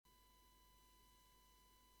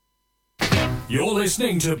You're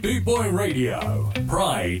listening to Boot Boy Radio.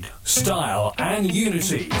 Pride, style, and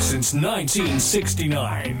unity since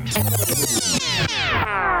 1969.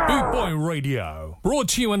 Boot Boy Radio. Brought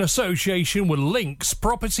to you in association with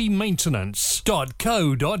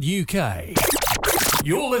linkspropertymaintenance.co.uk.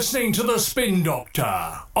 You're listening to The Spin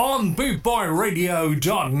Doctor on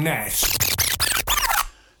bootboyradio.net.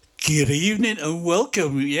 Good evening and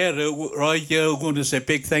welcome. I want to say a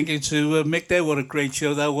big thank you to Mick there. What a great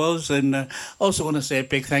show that was. And also want to say a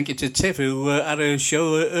big thank you to Tiff, who had a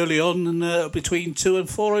show early on between 2 and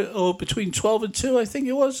 4, or between 12 and 2, I think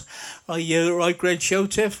it was. Great show,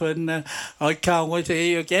 Tiff. And I can't wait to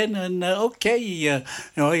hear you again. And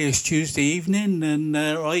it's Tuesday evening, and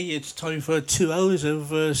it's time for 2 hours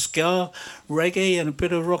of ska, reggae, and a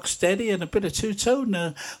bit of rocksteady, and a bit of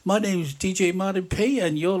two-tone. My name is DJ Martin P,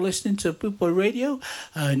 and you're listening to Boot Boy Radio.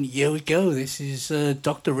 And here we go. This is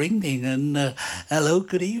Dr. Ringding, and hello,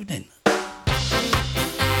 good evening.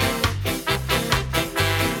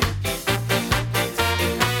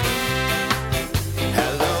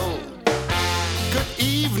 Hello, good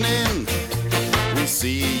evening. We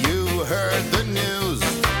see you heard the news.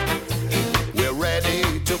 We're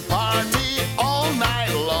ready to party all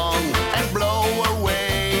night long and blow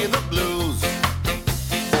away the blues.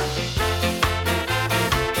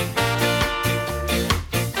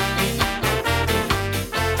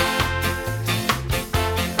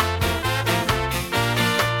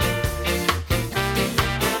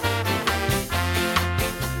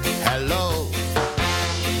 Hello,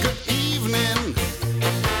 good evening.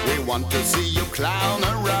 We want to see you clown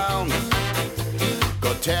around.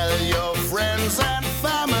 Go tell your friends and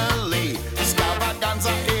family,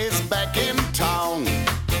 Scavaganza is back in town.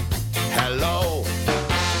 Hello,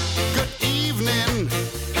 good evening.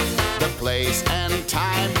 The place and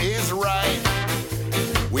time is right.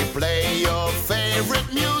 We play your favorite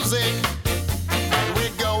music, and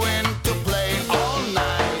we're going to play all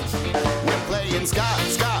night. We're playing ska,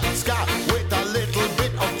 ska, ska with a little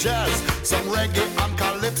bit of jazz, some reggae and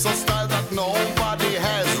calypso style that nobody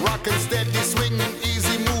has. Rockin' steady, swinging,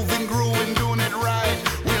 easy moving, grooving, doing it right.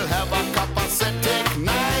 We'll have a capacitic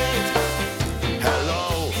night.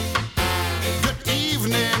 Hello, good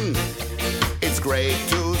evening. It's great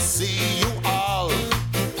to see you all.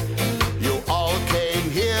 You all came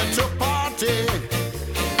here to party.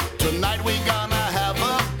 Tonight we gonna have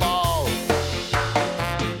a ball.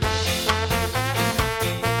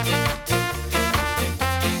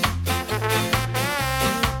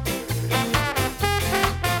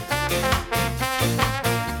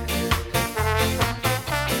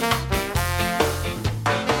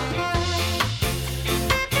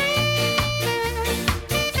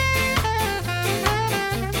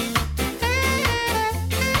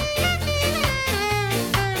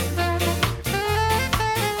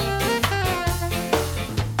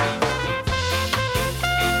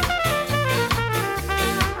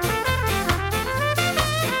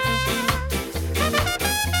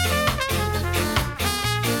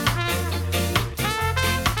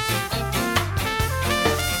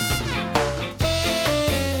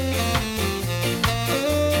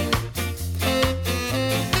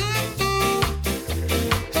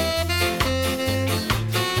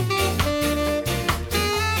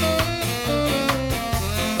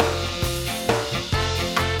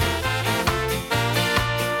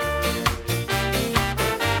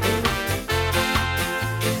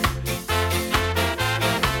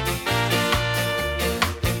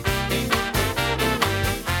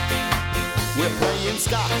 We're playing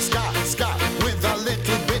ska, ska, ska with a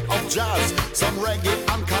little bit of jazz, some reggae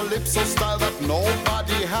and calypso style that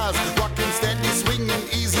nobody has. Rockin' steady, swinging,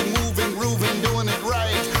 easy moving, grooving, doing it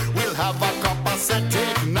right. We'll have a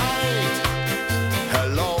capacitic night.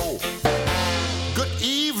 Hello, good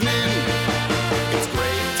evening. It's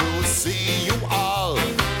great to see you all.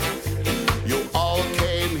 You all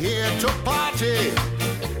came here to party.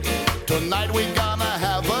 Tonight we gonna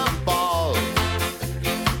have a ball.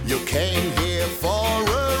 You came here for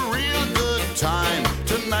a real good time.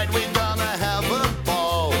 Tonight we gonna have a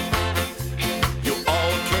ball. You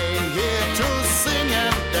all came here to sing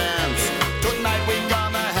and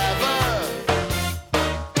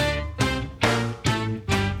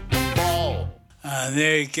And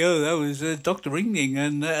there you go. That was Dr. Ringling.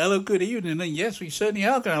 And hello, good evening. And yes, we certainly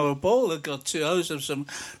are going to have a ball. I've got 2 hours of some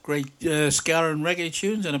great ska and reggae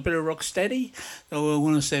tunes and a bit of rock steady. So I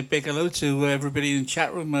want to say a big hello to everybody in the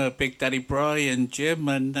chat room, Big Daddy Bry and Jim.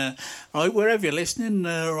 And right, wherever you're listening,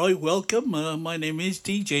 right, welcome. My name is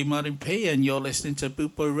DJ Martin P. And you're listening to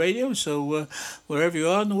Boot Boy Radio. So wherever you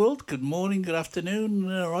are in the world, good morning, good afternoon,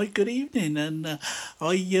 right, good evening. And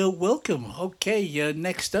welcome. Okay,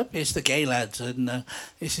 next up is the Gay Lads. And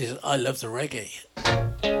this is I Love the Reggae.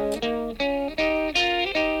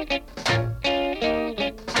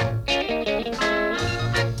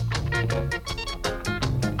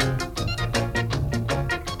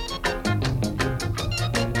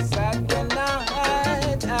 Saturday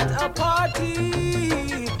night at a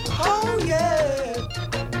party, oh yeah,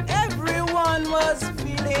 everyone was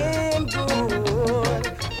feeling good.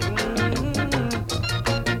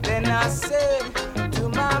 Then I said to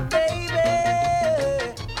my baby,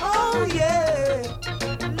 oh yeah,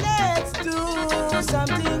 let's do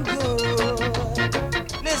something good.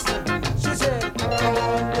 Listen, she said, come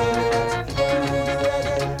on baby, let's do the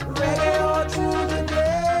reggae, reggae all through the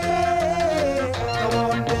day. Come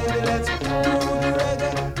on baby, let's do the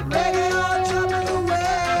reggae, reggae all trouble away.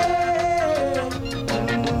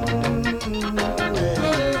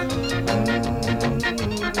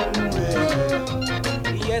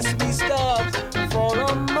 Yes, we stopped for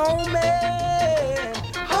a moment.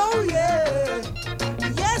 Oh yeah,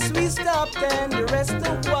 yes we stopped and the rest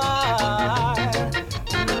a while.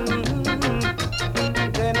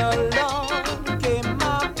 Then along came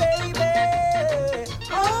my baby.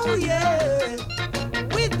 Oh yeah,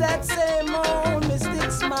 with that same old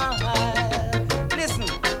mystic smile. Listen,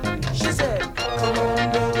 she said, come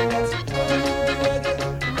on baby, let's do the reggae,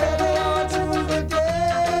 reggae all through the day.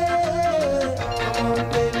 Come on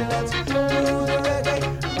baby, let's do the reggae,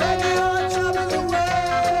 reggae all trouble away.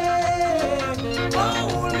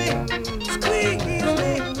 Hold me, squeeze me,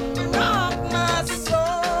 rock my soul.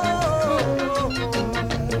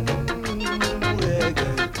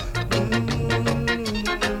 Reggae,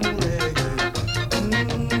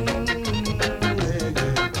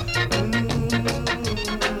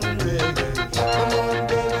 come on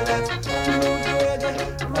baby, let's do the reggae,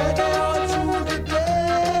 reggae all through the day.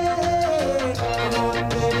 Come on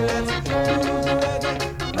baby, let's do the reggae,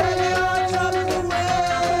 reggae all trouble away.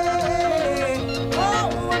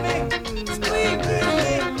 Hold me, squeeze me,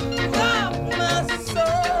 rock my soul.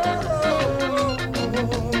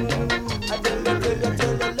 I tell you, love the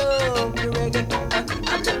reggae.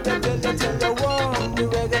 I tell you, want the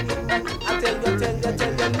reggae. I tell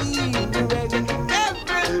you, need the reggae.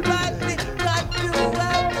 Everybody got to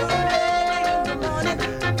have the reggae in the morning.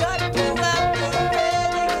 Got to have the reggae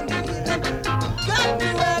in the evening. Got to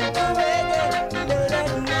have the reggae late at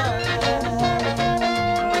night.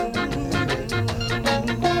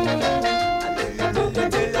 I tell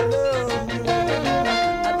you, love the reggae.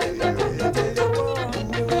 I tell you, want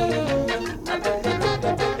the reggae. I tell you,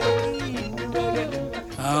 need the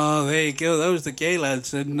reggae. Oh, there you go. That was the Gay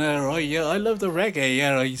Lads. And right, yeah, I love the reggae.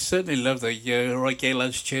 Yeah, I certainly love the right Gay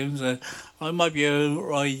Lads tunes. I might be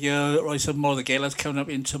write some more of the Gay Lads coming up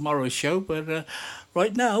in tomorrow's show. But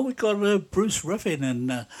right now, we've got Bruce Ruffin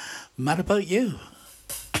and Mad About You.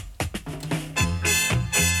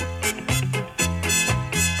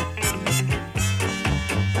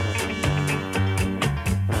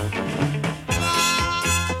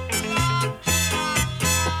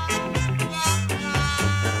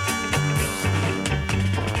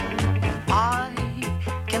 I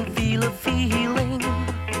can feel a feeling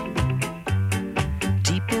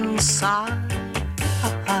deep inside,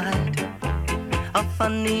 a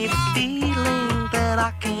funny feeling that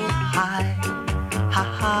I can't hide.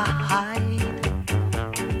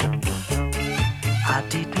 I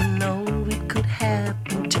didn't know it could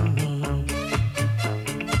happen to me.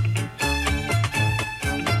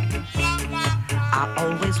 I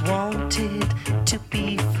always wanted to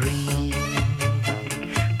be free,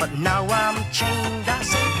 but now I'm chained. I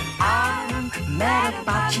say I'm mad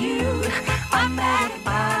about you. I'm mad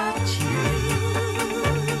about you.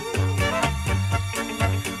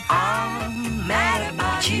 I'm mad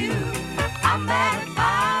about you. I'm mad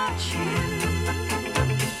about you.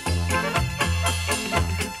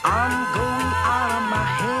 I'm going out of my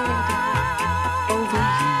head over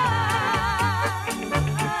you,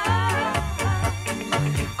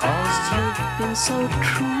 'cause you've been so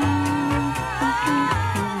true.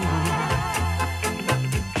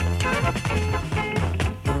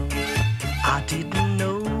 I didn't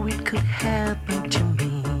know it could happen to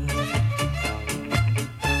me.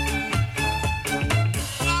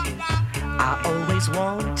 I always always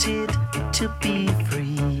wanted to be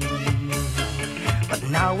free, but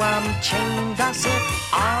now I'm chained. I said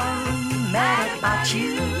I'm mad about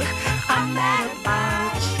you. I'm mad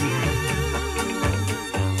about you.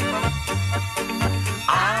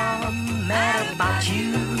 I'm mad about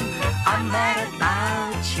you. I'm mad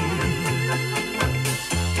about you.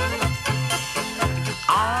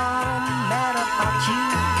 I'm mad about you.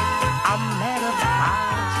 I'm mad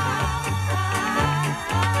about you.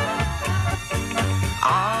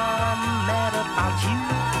 I'm mad about you.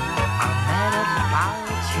 I'm mad about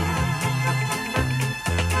you.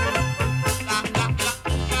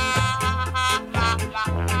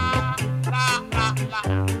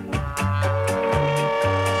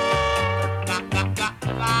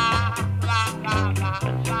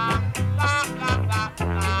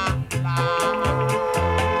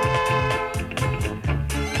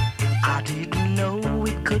 I didn't know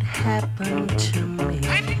it could happen to me.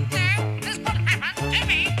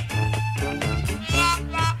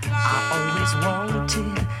 I always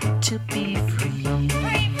wanted to be free,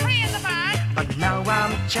 but now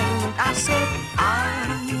I'm chained. I said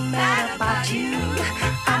I'm mad about you.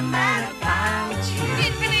 I'm mad about you.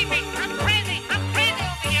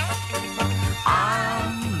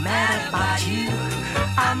 I'm mad about you.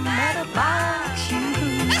 I'm mad about you.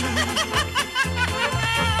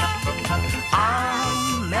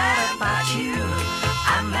 I'm mad about you.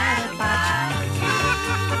 I'm mad about you.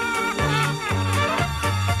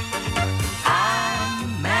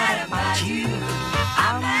 I'm mad about you.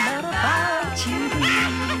 I'm mad about you.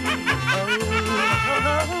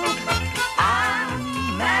 Oh, I'm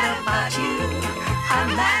mad about you. I'm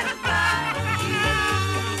mad about you.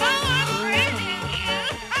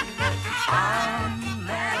 I'm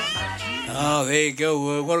mad about you. Oh, there you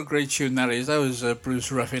go. What a great tune that is. That was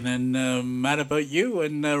Bruce Ruffin and Mad About You.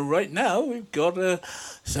 And right now we've got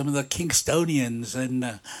some of the Kingstonians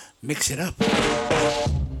and Mix It Up.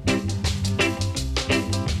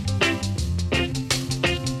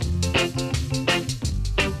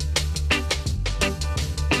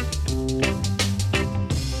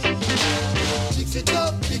 Mix it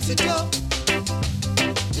up, mix it up.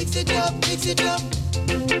 Mix it up, mix it up.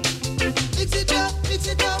 Mix it up, mix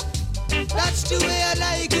it up. That's the way I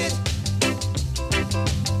like it.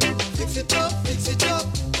 Fix it up, fix it up.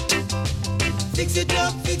 Fix it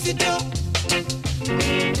up, fix it up.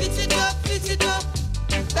 Fix it up, fix it up.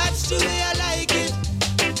 That's the way I like it.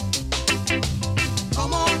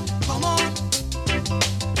 Come on, come on.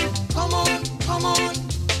 Come on, come on.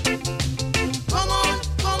 Come on,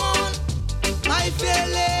 come on. My fair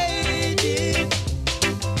lady.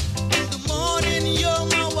 In the morning you're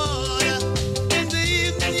my water. In the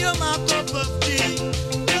evening you're my cup of tea.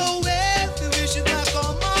 No way the wishes I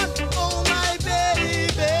come on. Oh my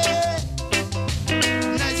baby.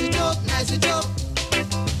 Nice it up, nice it up.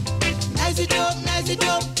 Nice it up, nice it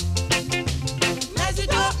up. Nice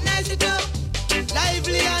it up, nice it up.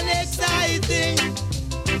 Lively and exciting.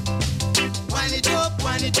 Wind it up,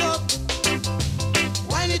 wind it up.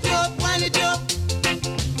 Wind it up, wind it up.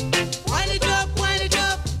 Wind it up, wind it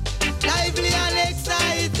up. Lively and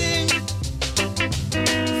exciting.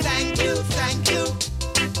 Thank you, thank you.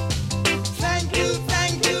 Thank you,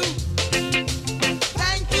 thank you.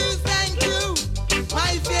 Thank you, thank you.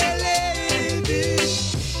 My fair lady.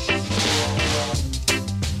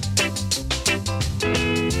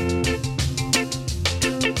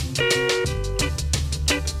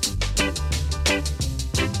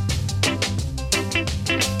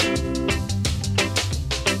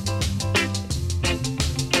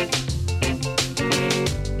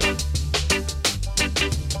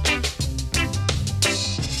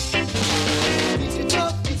 Mix it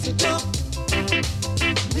up, mix it up.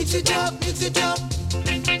 Mix it up, mix it up.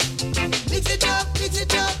 Mix it up, mix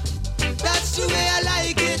it up. That's the way I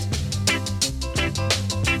like it.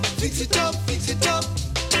 Fix it up, fix it up.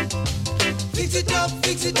 Fix it up,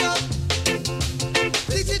 fix it up.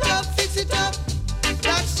 Fix it up, fix it up.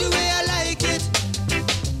 That's the way I like it.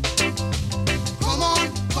 Come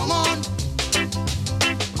on, come on.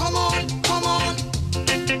 Come on, come on.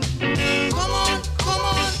 Come on, come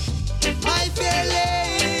on. My fair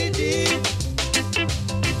lady.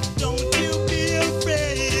 Don't you be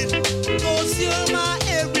afraid. 'Cause you're my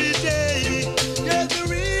everyday. You're the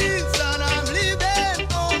reason I'm living.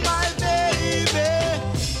 Oh my baby.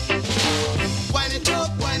 Wind it up,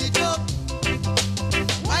 wind it up.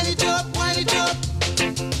 Wind it up, wind it up.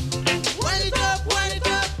 Wind it up, wind it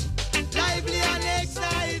up. Lively and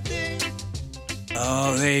exciting.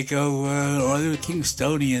 Oh, there you go. The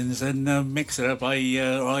Kingstonians and Mix It Up. I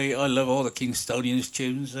love all the Kingstonians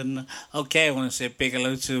tunes. And okay, I want to say a big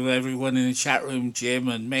hello to everyone in the chat room, Jim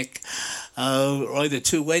and Mick. the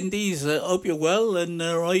two Wendy's. Hope you're well, and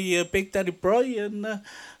Big Daddy Bry, and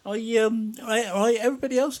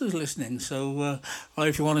everybody else who's listening. So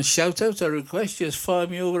if you want to shout out or request, just fire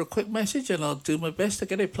me over a quick message, and I'll do my best to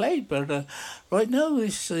get it played. But right now,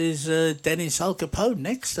 this is Dennis Al Capone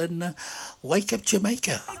next, and Wake Up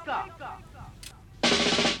Jamaica.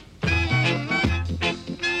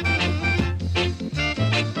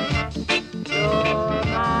 You're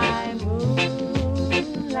my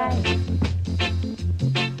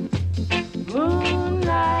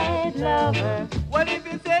moonlight lover. What if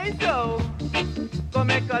you say so? Go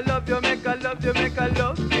make a love you, make a love you, make a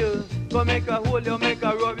love you. Go make a hold you, make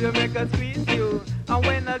a rub you, make a squeeze you. And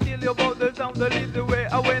when I tell you about the sound, the little way,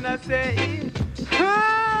 and when I say,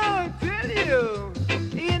 tell you,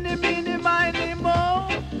 in the mini, miny, mo.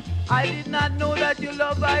 I did not know that you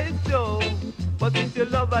love I so. But since you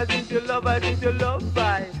love I, since you love I, since you love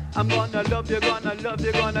I, I'm gonna love you, gonna love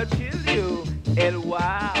you, gonna chill you. El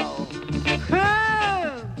wow.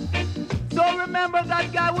 So remember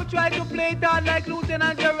that guy who tried to play it hard like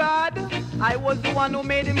Lieutenant Gerard? I was the one who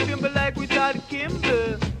made him tremble like Richard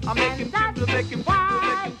Kimball. I make him tremble, make him tremble,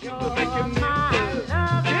 make him tremble, make him tremble.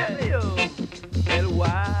 Tell you. El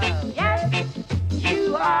wow. Yes,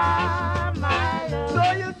 you are my love. So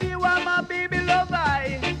you see why my baby love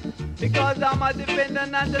I? Because I'm a defender,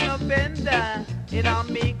 not an offender. And I'm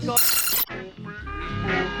me. So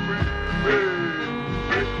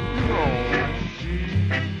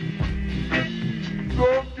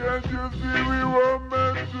can't you see we were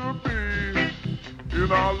meant to be?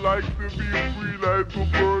 And I like to be free like the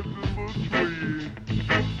birds in the tree.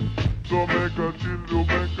 So make a chill you,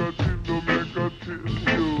 make a chill you, make a chill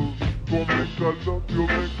you. Go make a love you,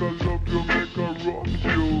 make a love you, make a rub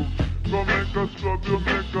you. Go make a scrub you,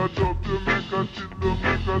 make a dub you, make a chill you,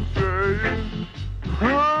 make a say.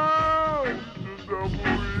 The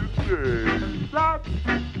devil is that's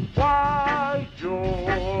why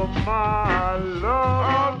you're my love.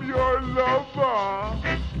 I'm your lover.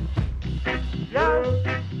 Yes,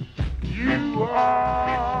 you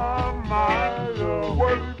are my love.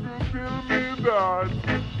 Well, if you tell me that,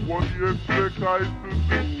 what do you expect I to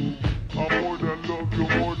do? I'm more than love you,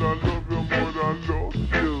 more than love you, more than love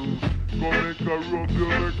you. Go make a rub you,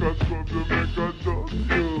 make a scrub you, make a dust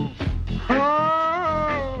you.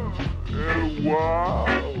 And wow,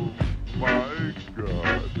 my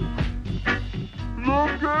God.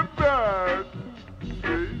 Look at that.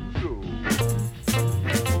 Say so.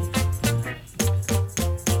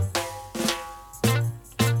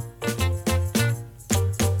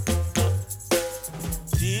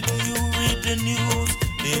 Did you read the news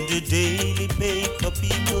in the daily paper,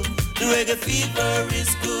 people? The reggae fever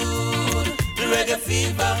is good. The reggae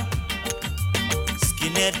fever.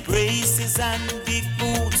 Skinhead braces and big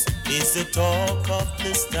boots is the talk of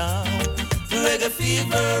this town. The reggae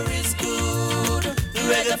fever is good. The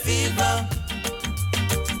reggae fever.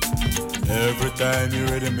 Every time you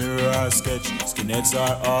read a mirror sketch, skinheads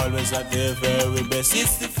are always at their very best.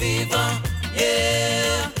 It's the fever,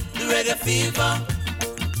 yeah, the reggae fever.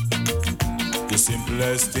 The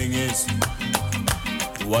simplest thing is,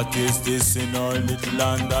 what is this in our little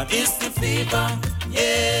London? It's the fever,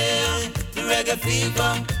 yeah, the reggae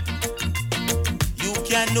fever. You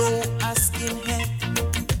can know a skinhead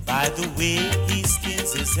by the way he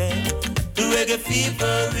skins his head. The reggae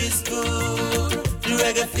fever is good, the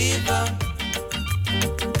reggae fever.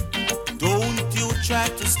 Don't you try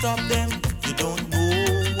to stop them, you don't know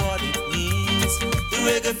what it means. The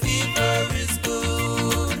reggae fever is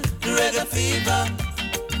good, the reggae fever.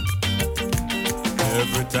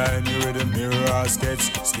 Every time you read a mirror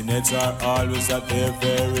sketch, skinheads are always at their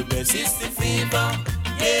very best. It's the fever,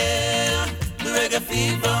 yeah, the reggae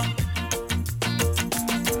fever.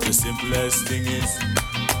 The simplest thing is,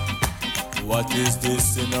 what is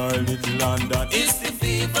this in our little London? It's the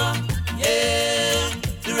fever, yeah,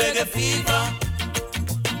 the reggae fever.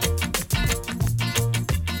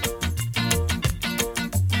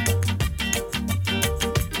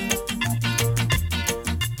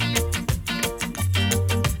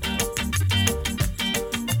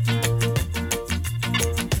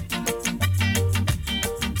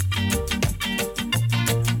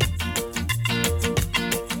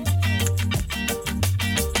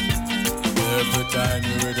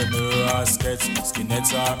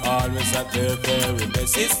 Skinheads are always at their very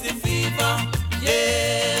best. It's the fever,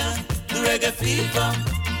 yeah, the reggae fever.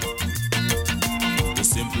 The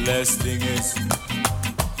simplest thing is,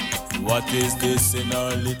 what is this in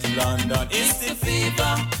our little London? It's the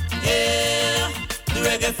fever, yeah, the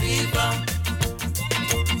reggae fever.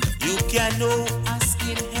 You can know a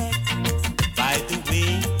skinhead by the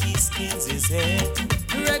way he skins his head.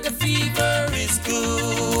 The reggae fever is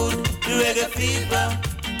good. The reggae fever.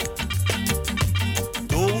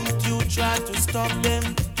 Don't you try to stop them.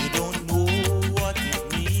 You don't know what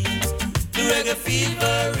it means. The reggae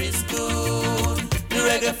fever is good. The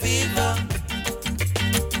reggae fever.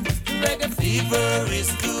 The reggae fever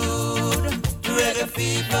is good. The reggae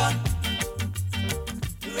fever.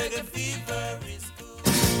 The reggae fever is good.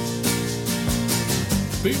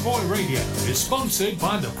 Boot Boy Radio is sponsored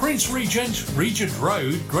by the Prince Regent, Regent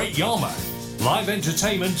Road, Great Yarmouth. Live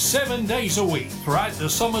entertainment 7 days a week throughout the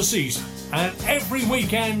summer season and every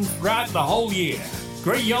weekend throughout the whole year.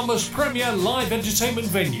 Great Yarmouth's premier live entertainment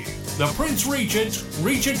venue, the Prince Regent,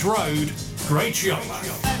 Regent Road, Great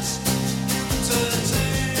Yarmouth.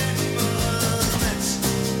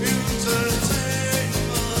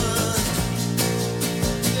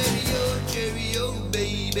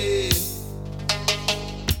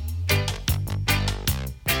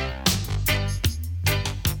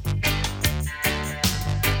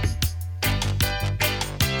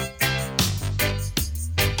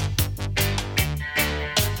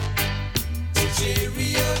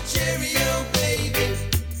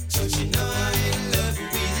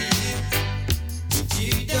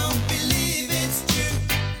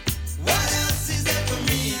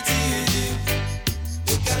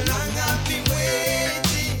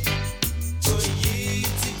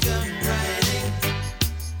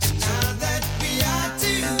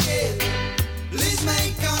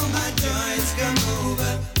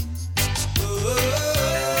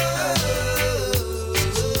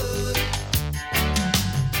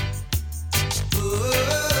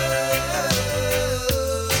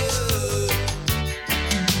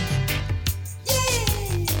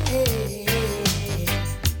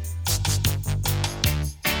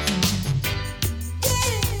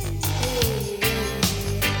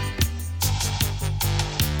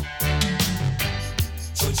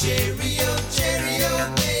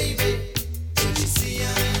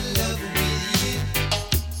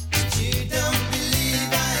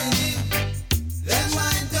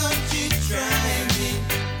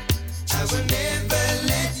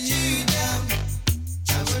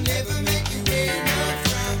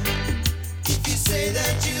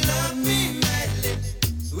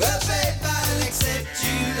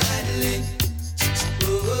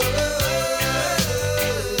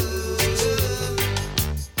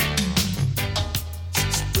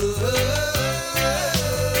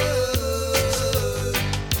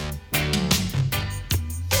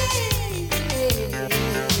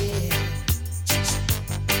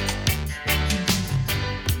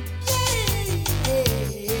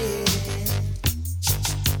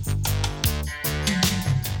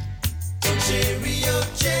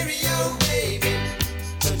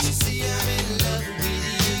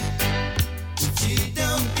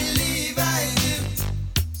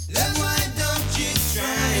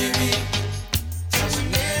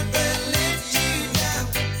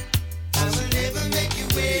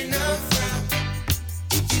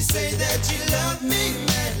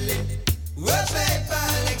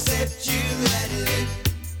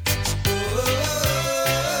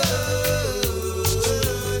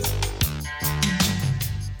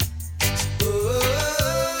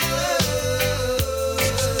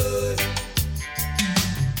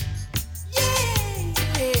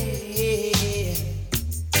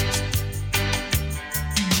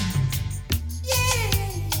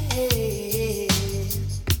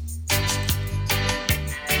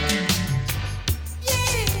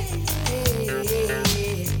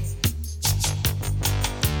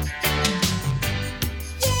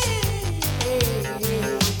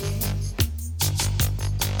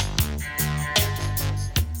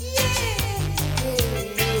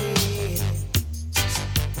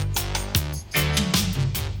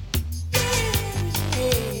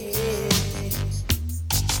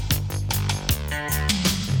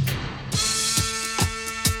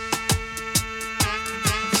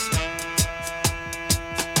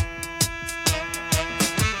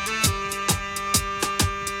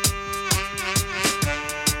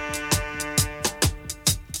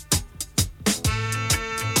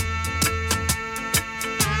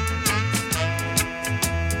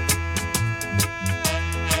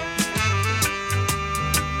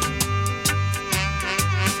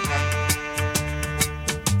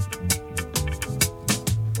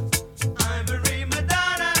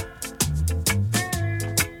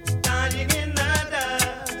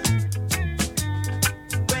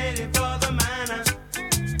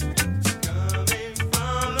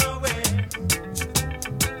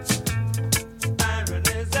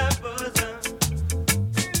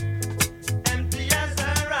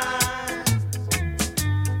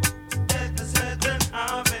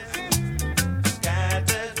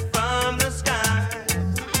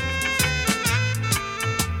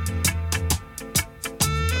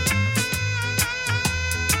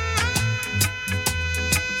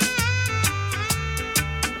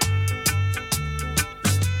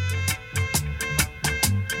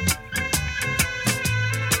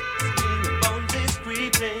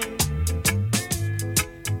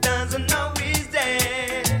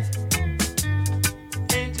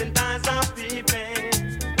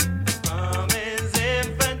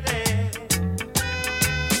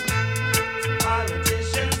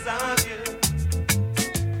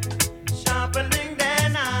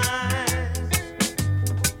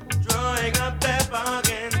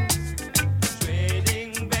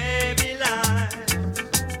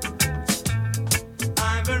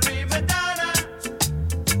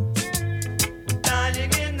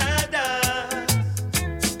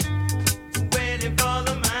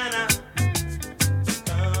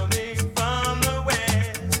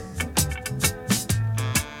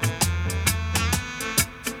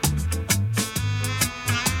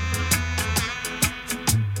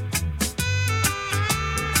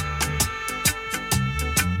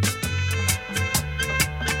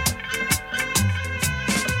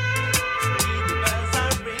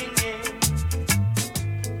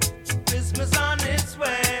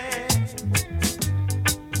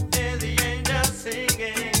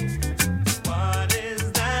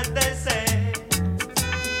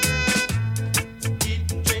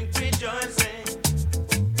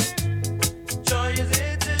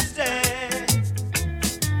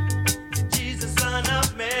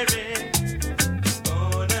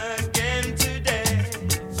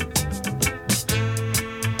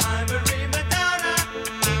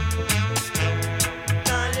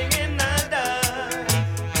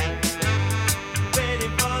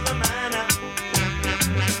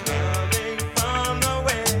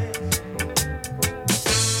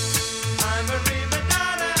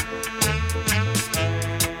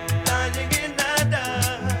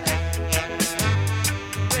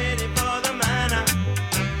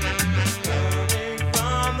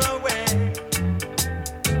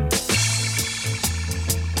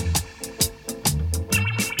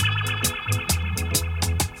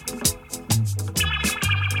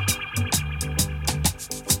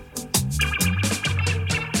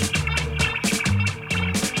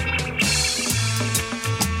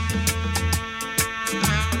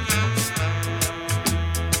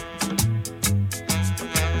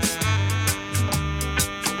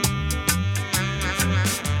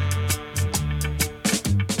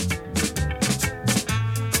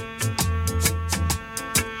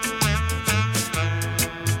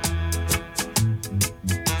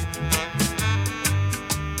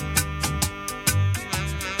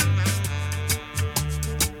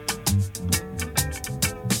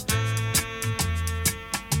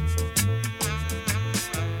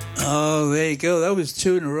 Oh, there you go. That was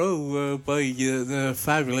two in a row by the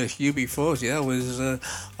fabulous UB40. That was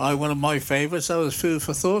one of my favourites. That was Food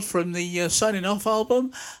for Thought from the Signing Off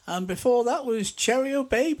album. And before that was Cheerio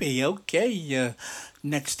Baby. Okay,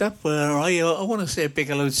 next up, I want to say a big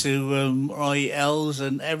hello to Els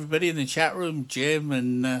and everybody in the chat room, Jim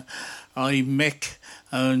and Mick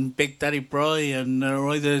and Big Daddy Bry and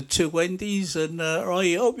the two Wendy's, and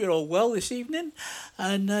I hope you're all well this evening.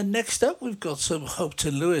 And next up we've got some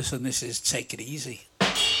Hopton Lewis, and this is Take It Easy.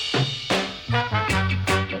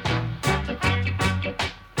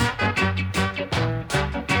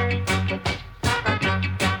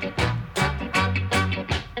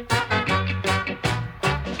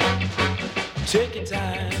 Take your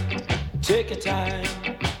time, take your time,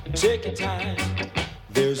 take your time.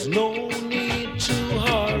 There's no need to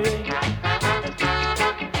hurry.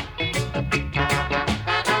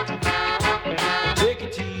 Take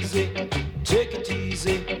it easy, take it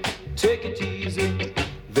easy, take it easy.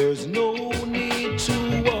 There's no need to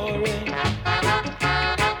worry.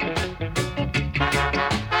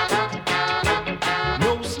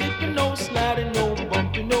 No slipping, no sliding, no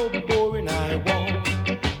bumping, no boring. I won't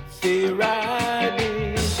stay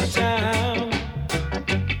riding to town.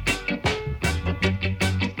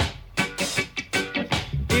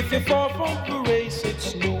 If you fall from the race,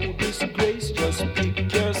 it's no disgrace. Just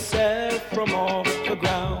pick yourself from off the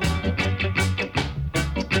ground.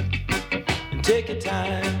 Take your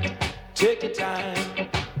time, take your time,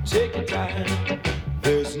 take your time.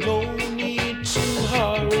 There's no need to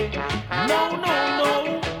hurry. No, no,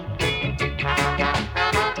 no.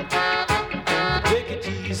 Take it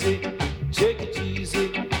easy, take it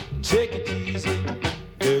easy, take it easy.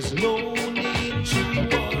 There's no need to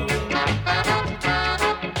worry.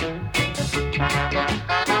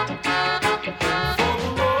 For the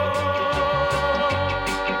road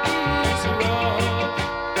is rough,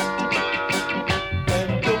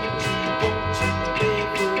 and don't you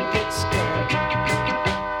ever get stuck.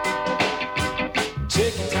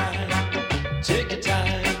 Take your time, take your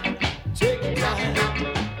time, take your time.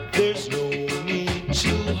 There's no need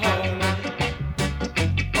to hurry.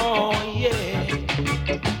 Oh yeah.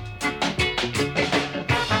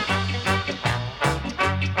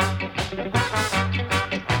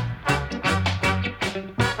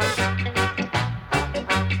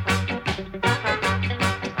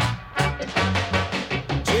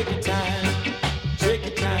 Take your time, take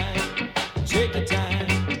your time, take your time.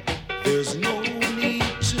 There's no need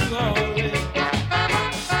to hurry.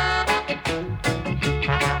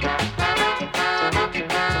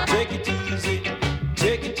 Take it easy,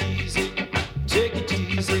 take it easy, take it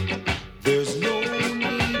easy. There's no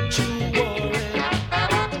need to worry.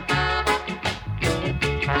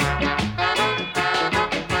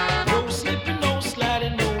 No slipping, no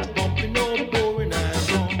sliding, no bumping, no boring. I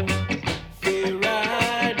won't stay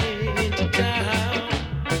riding into town.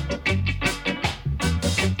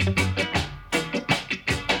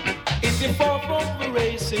 If you fall from the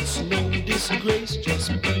race, it's no disgrace.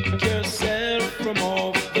 Just pick yourself from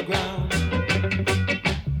off the ground.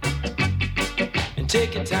 And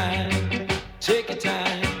take your time, take your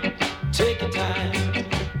time, take your time.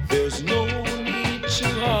 There's no need to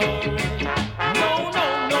hurry. No, no,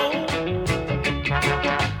 no.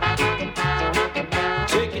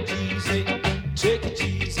 Take it easy, take it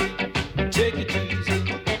easy, take it easy.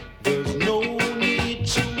 There's no need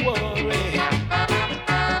to worry.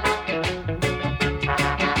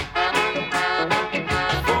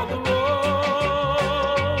 For the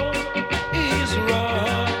road is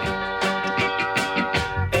rough,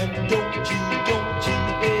 and don't you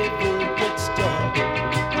ever get stuck.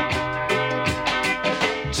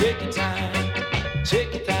 Take your time,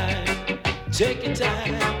 take your time, take your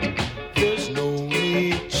time. There's no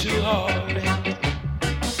need to hurry.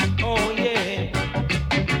 Oh yeah.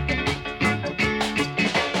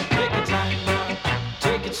 Take your time now,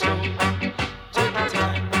 take it slow. Take your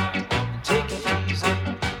time now, take it easy.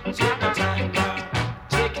 Take your time now,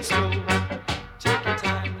 take it slow. Take your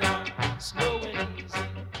time now, slow and easy.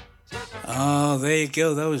 Oh, there you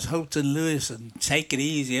go. That was Hopton Lewis and Take It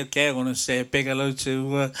Easy. Okay, I want to say a big hello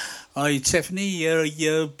to Tiffany,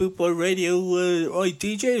 your Boot Boy Radio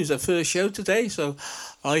DJ. It was the first show today, so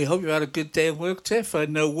I hope you had a good day at work, Tiff. I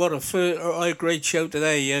know what a great show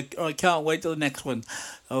today. I can't wait till the next one.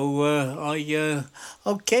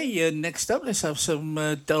 Okay, next up, let's have some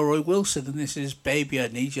Delroy Wilson, and this is Baby, I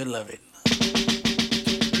Need Your Loving.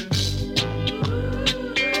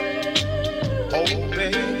 Oh,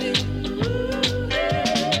 baby.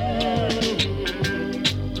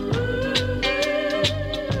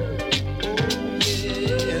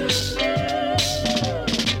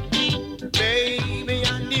 Baby, I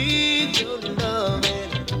need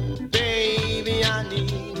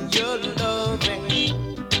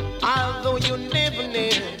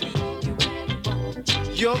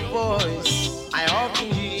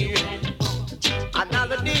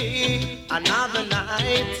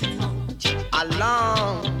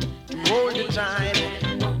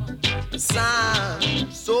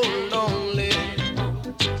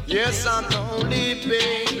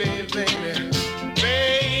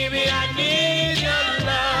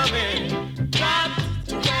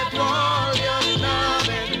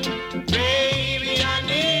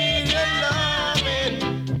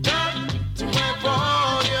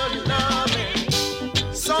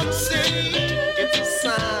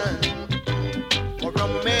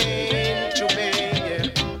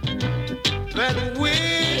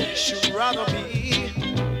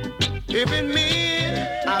Even me,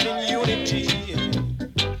 I'm in unity.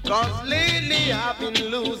 Cause lately I've been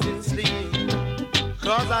losing sleep.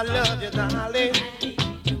 Cause I love you, darling.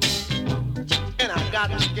 And I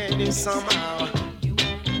got to get it somehow.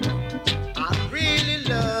 I really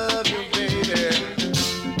love you, baby.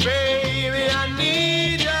 Baby, I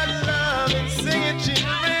need your love and sing it,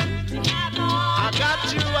 children. I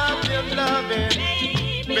got you out there loving.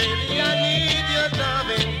 Baby, I need your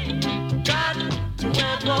loving. Got to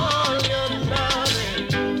have all your loving.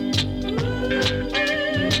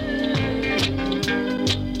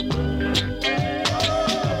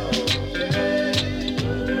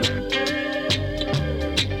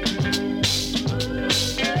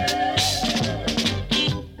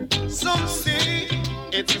 Some say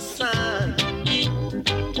it's a sign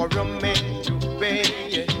for a man to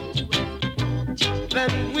pay.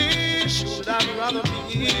 Then we should have rather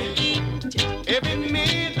be every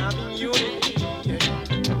man I'm in unity.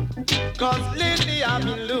 Cause lately I've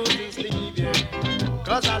been losing sleep, yeah.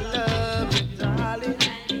 Cause I love you, darling.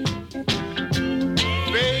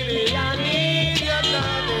 Baby, I need your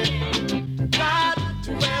loving. Got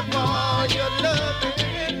to have all your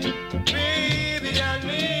loving. Baby, I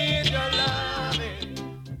need your loving.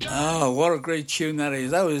 Oh, what a great tune that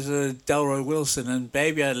is. That was Delroy Wilson and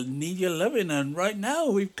Baby, I Need Your Loving. And right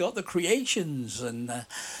now we've got the Creations, and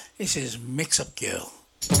this is Mix Up Girl.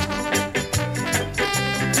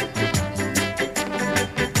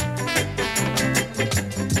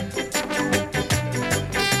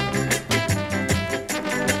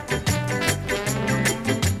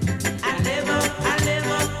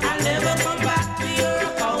 I'll never come back to your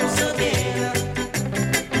house again.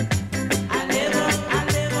 I'll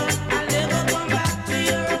never come back to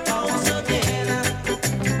your house again.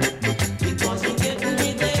 Because you're getting me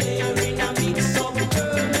there in a mix up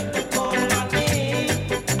girl, make me call my name.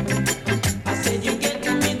 I said you're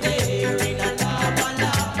getting me there in a lava,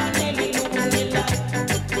 nearly lose me life.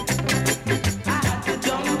 I had to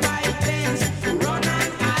jump by fence, run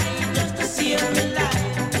and hide just to save me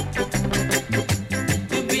life.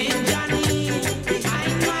 You beat Johnny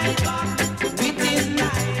behind my back with his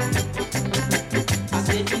knife. I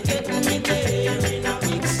said you're getting me there in a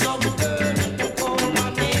mix up girl, make me call my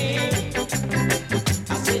name.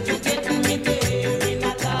 I said you're getting me there in a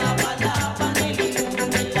lava, nearly lose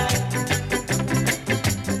me life.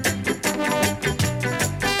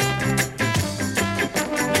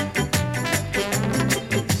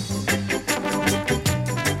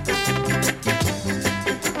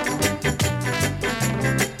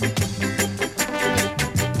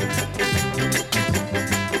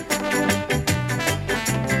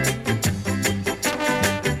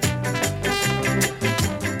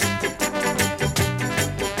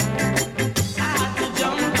 I had to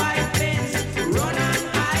jump by fence, run and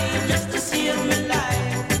hide just to save me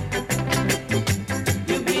life.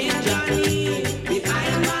 You beat Johnny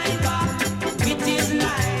behind my back with his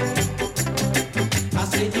knife. I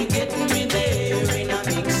said you're getting me there in a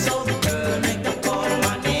mix up girl, make them call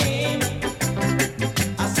my name.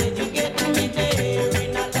 I said you're getting me there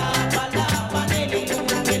in a lava, nearly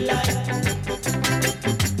lose me life.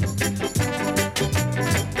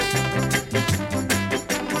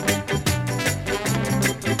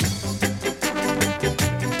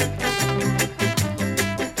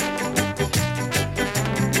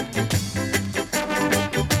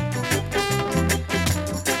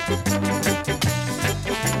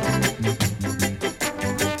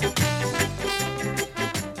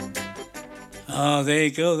 Oh, there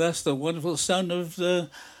you go. That's the wonderful sound of the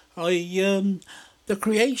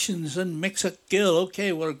Creations and Mix Up Girl.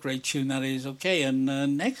 Okay, what a great tune that is. Okay, and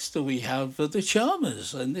next we have the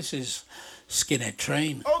Charmers, and this is Skinhead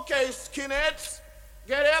Train. Okay, skinheads,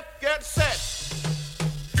 get up, get set.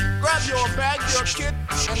 Grab your bag, your kit,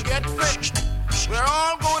 and get fit. We're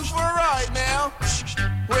all going for a ride now.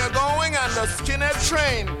 We're going on the skinhead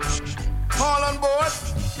train. All on board,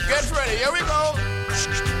 get ready, here we go.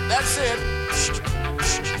 That's it.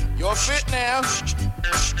 You're fit now.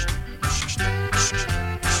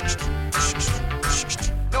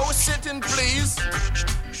 No sitting, please.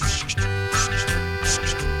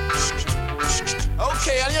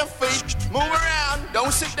 Okay, on your feet, move around,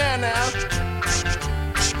 don't sit there now.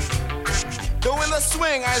 Doing the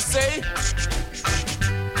swing, I say.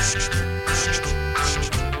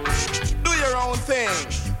 Do your own thing.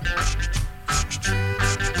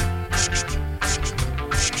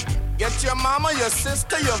 Get your mama, your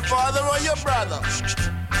sister, your father, or your brother.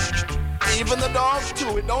 Even the dog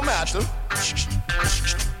too, it don't matter.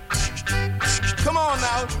 Come on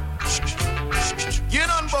now. Get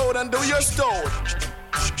on board and do your story.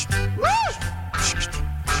 Woo!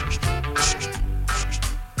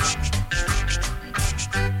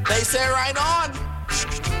 They say right on.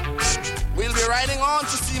 We'll be riding on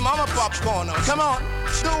to see Mama Popcorn. Now, come on,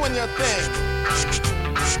 doing your thing.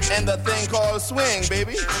 And the thing called swing,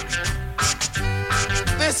 baby.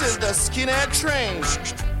 This is the skinhead train.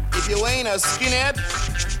 If you ain't a skinhead,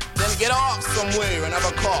 then get off somewhere and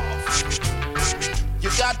have a cough. You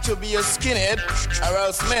got to be a skinhead, or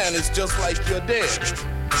else, man, it's just like you're dead.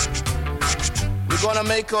 We're gonna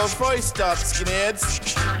make our first stop,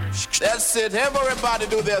 skinheads. That's it, everybody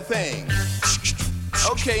do their thing.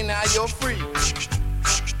 Okay, now you're free.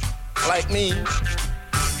 Like me.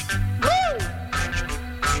 Woo!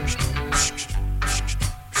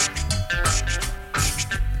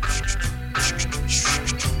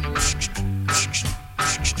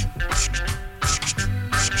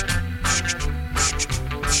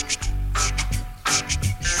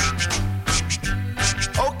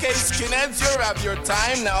 Okay, skinheads, you have your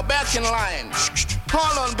time. Now back in line.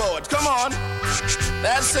 All on board, come on.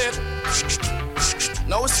 That's it.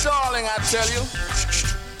 No stalling, I tell you.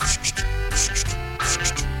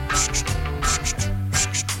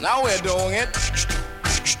 Now we're doing it.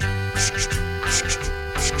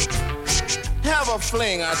 Have a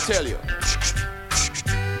fling, I tell you.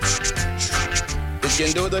 You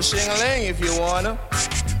can do the shing-a-ling if you wanna.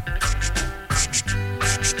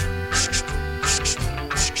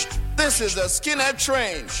 This is a skinhead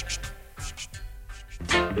train.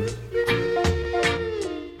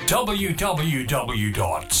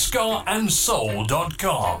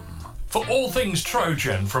 www.scarandsoul.com for all things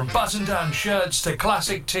Trojan, from button-down shirts to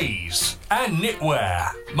classic tees and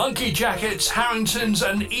knitwear, monkey jackets, Harringtons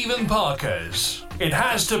and even Parkers. It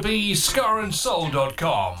has to be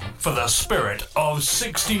scarandsoul.com for the spirit of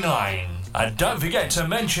 69. And don't forget to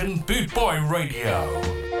mention Boot Boy Radio.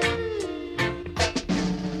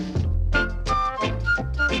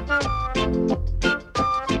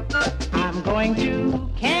 I'm going to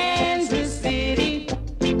Kansas City,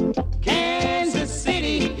 Kansas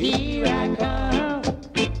City, here I come.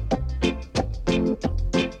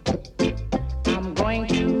 I'm going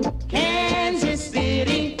to Kansas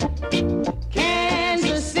City,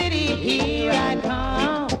 Kansas City, here I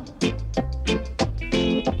come.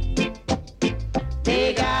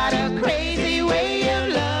 They got a crazy way of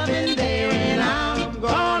loving there, and I'm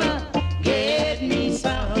gonna get me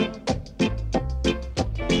some.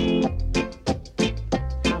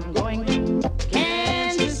 I'm going to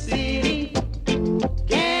Kansas City,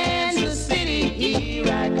 Kansas City, here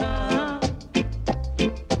I come.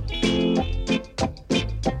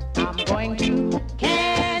 I'm going to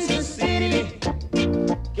Kansas City,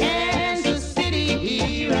 Kansas City,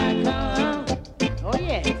 here I come. Oh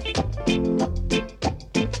yeah.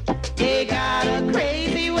 They got a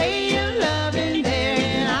crazy way of loving there,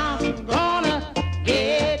 and I'm gonna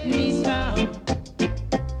get me some.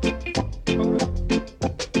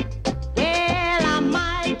 Well, I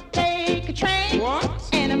might take a train. What?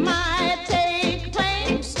 And I might take a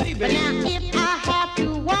plane. But now if I have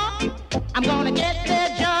to walk, I'm gonna get there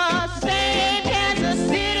just the same. Kansas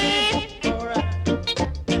City. All right.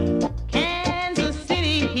 Kansas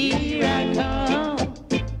City, here I come.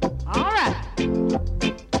 All right.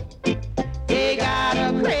 They got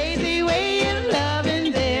a crazy way of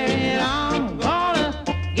loving there, and I'm gonna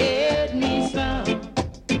get me some.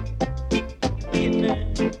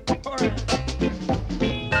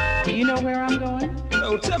 Do you know where I'm going?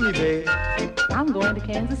 Oh, tell me, babe. I'm going to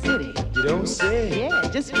Kansas City. You don't say. Yeah,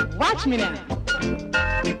 just watch me now.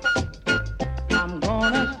 I'm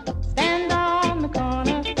gonna stand on the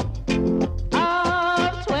corner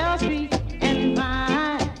of 12th Street and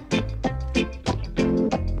Vine.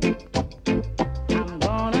 I'm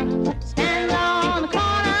gonna stand on the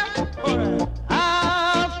corner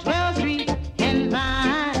of 12th Street and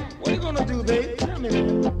Vine. What are you gonna do, babe? Tell me,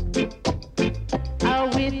 man.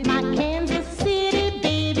 With my Kansas City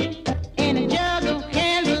baby and a jug of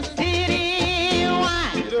Kansas City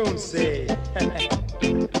wine. You don't say.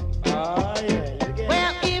 Oh, yeah, you get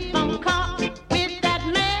Well, if I'm caught with that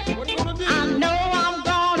man, What you gonna do? I know I'm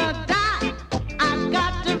gonna die. I've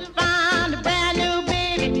got to find a brand new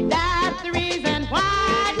baby. That's the reason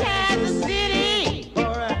why Kansas City. All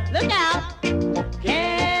right. Look out,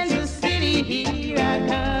 Kansas City, here I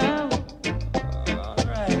come. All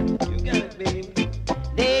right. You got it, babe.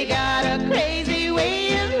 They got a crazy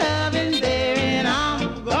way of loving there, and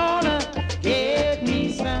I'm gonna get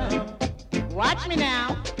me some. Watch me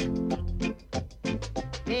now.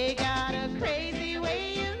 They got a crazy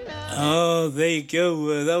way of loving. Oh, there you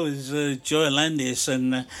go. That was Joy Landis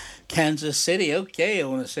and Kansas City. Okay, I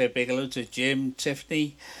want to say a big hello to Jim,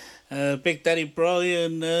 Tiffany, Big Daddy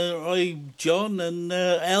Brian, John and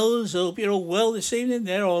Els. Hope you're all well this evening.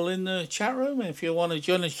 They're all in the chat room. If you want to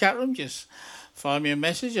join the chat room, just find me a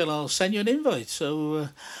message and I'll send you an invite. So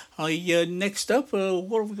next up,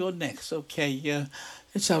 what have we got next? Okay,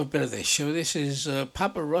 let's have a bit of this. So this is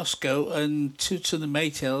Papa Roscoe and Toots and the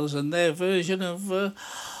Maytals and their version of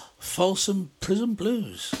Folsom Prison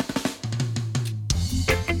Blues.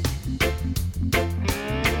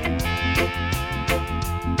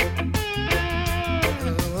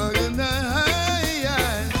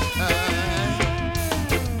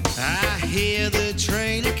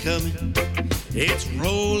 It's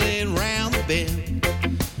rolling round the bend.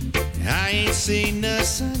 I ain't seen the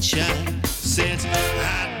sunshine since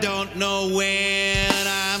I don't know when.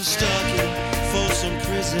 I'm stuck in Folsom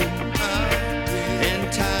Prison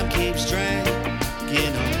and time keeps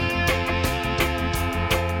dragging on.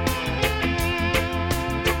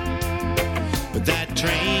 But that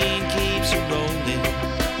train keeps rolling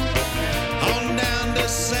on down to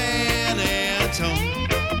San Antonio.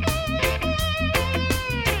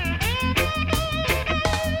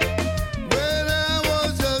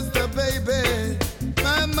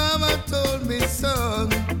 Son,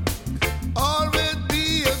 always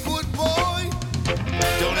be a good boy.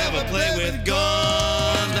 Don't ever play with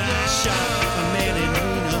guns. I shot a man in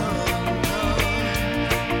Reno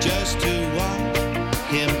just to watch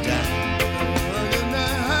him die.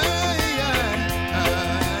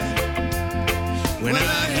 When I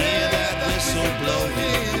hear that whistle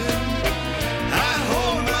blowing, I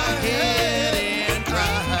hold my head and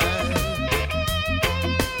cry.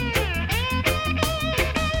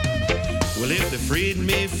 Well, if they freed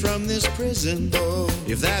me from this prison,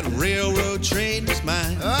 if that railroad train was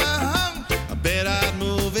mine, I bet I'd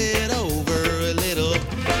move it over a little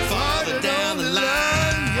farther down the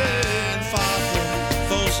line, far from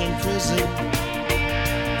Folsom Prison.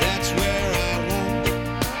 That's where I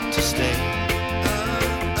want to stay.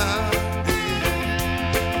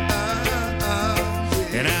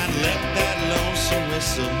 And I'd let that lonesome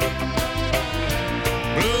whistle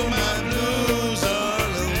blow my blues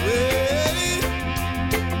all away.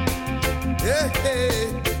 Yeah, yeah.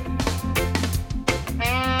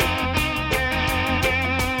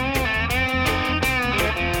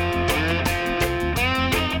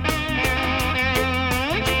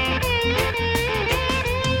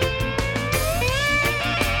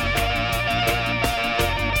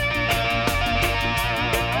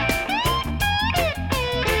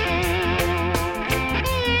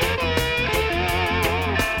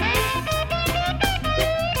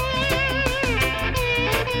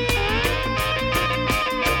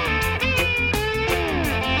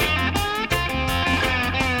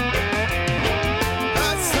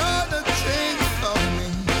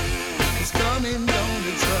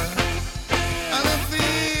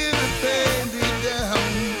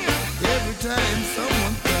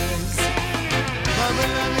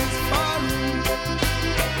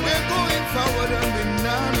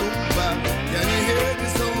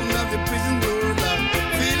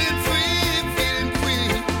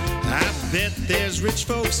 There's rich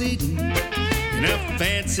folks eating in a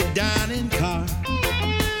fancy dining car,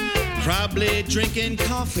 probably drinking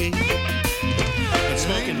coffee and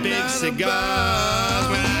smoking big cigars.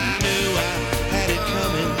 When I knew I had it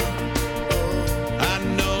coming, I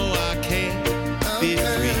know I can't be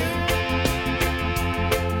free.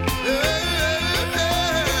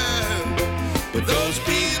 But those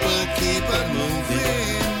people keep on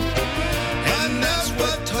moving, and that's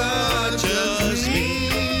what tortures me.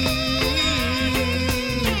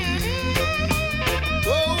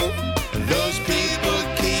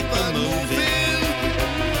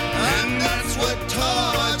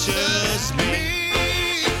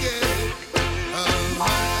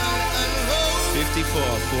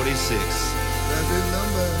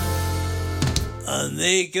 And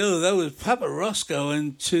there you go. That was Papa Roscoe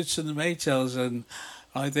and Toots and the Maytals, and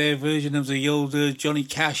their version of the old Johnny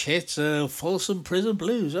Cash hit, Folsom Prison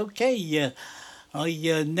Blues. Okay,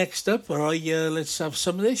 next up, let's have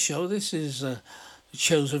some of this show. This is the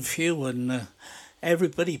Chosen Few, and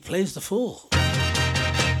Everybody Plays the Fool.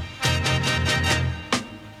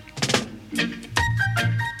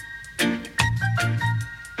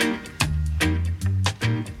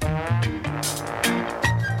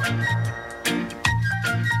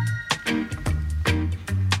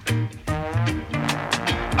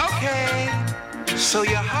 So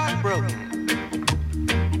you're heartbroken.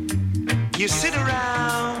 You sit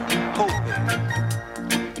around hoping,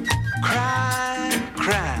 crying.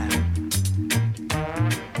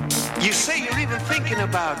 You say you're even thinking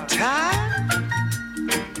about time?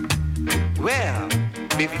 Well,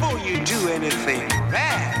 before you do anything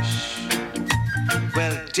rash.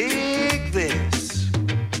 Well, dig this.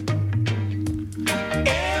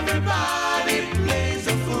 Everybody plays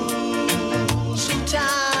a fool sometimes.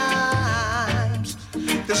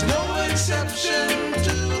 There's no exception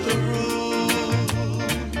to the rule.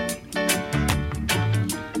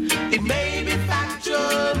 It may be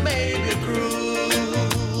factual, may be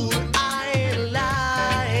cruel. I ain't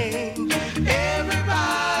lying.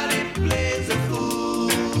 Everybody plays a fool.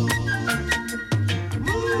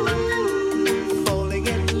 Ooh, falling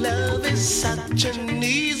in love is such an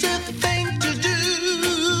easy thing to do,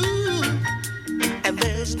 and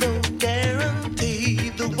there's no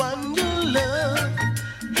guarantee the one you love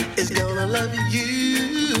is gonna love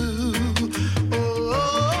you.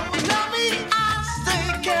 Oh, tell me eyes they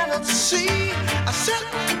cannot see. A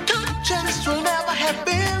certain conscience will never have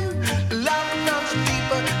been. Love runs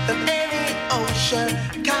deeper than any ocean.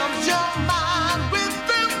 Calms your mind with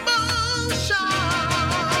emotion.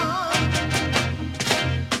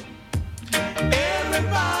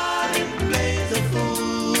 Everybody plays a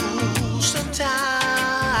fool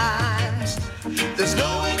sometimes. There's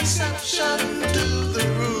no exception to the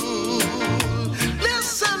rule.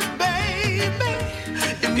 Listen, baby,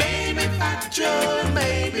 it may be factual, it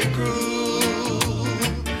may be cruel.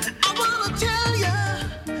 I wanna tell you,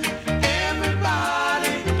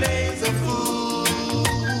 everybody plays a fool.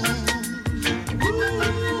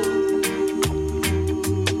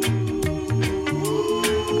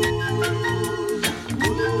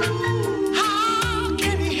 How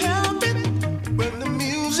can you help it when the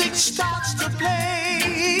music starts to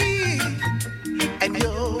play and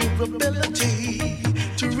your ability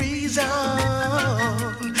to reason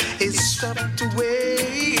is swept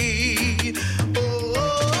away?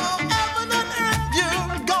 Oh, heaven and earth,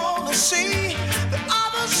 you're gonna see the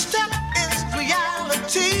other step is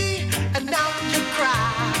reality, and now you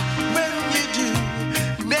cry when you do.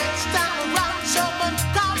 Next time around, someone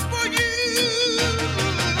cry for you.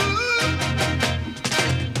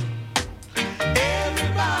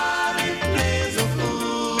 Everybody plays a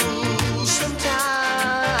fool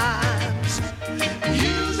sometimes.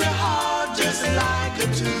 Use your heart just like a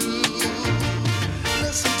tool.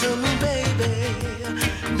 Listen to me, baby.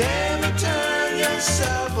 Never turn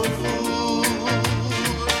yourself a fool.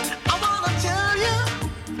 I wanna tell you,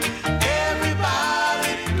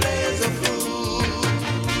 everybody plays a fool.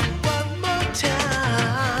 One more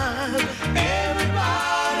time.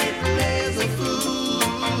 Everybody plays a fool.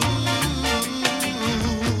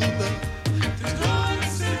 There's no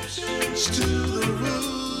exceptions to the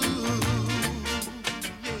rule.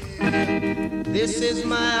 This is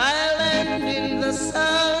my island in the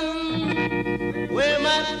sun, where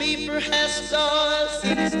my people has stored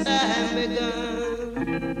since time begun.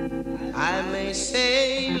 I may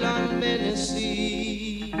sail on many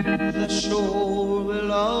seas, the shore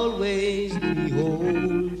will always be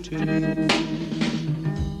whole to me.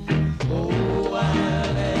 Oh,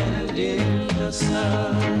 island in the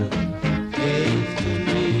sun, gave to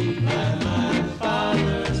me by my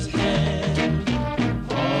father's hand.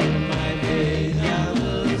 All my days I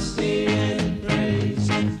will sing and praise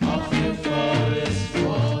of your forest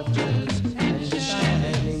waters and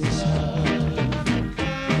shining sun.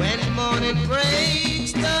 When morning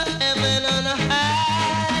breaks the heaven on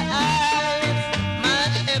high, my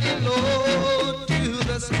heavy load to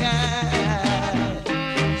the sky.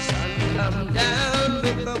 Sun come down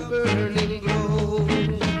with a burning glow,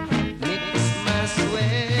 mix my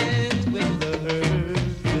sweat with the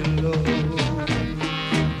earth below.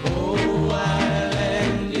 Oh,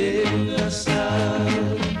 island in the sun,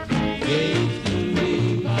 gave to me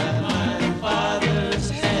by my father's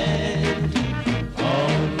hand.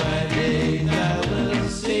 All my days I will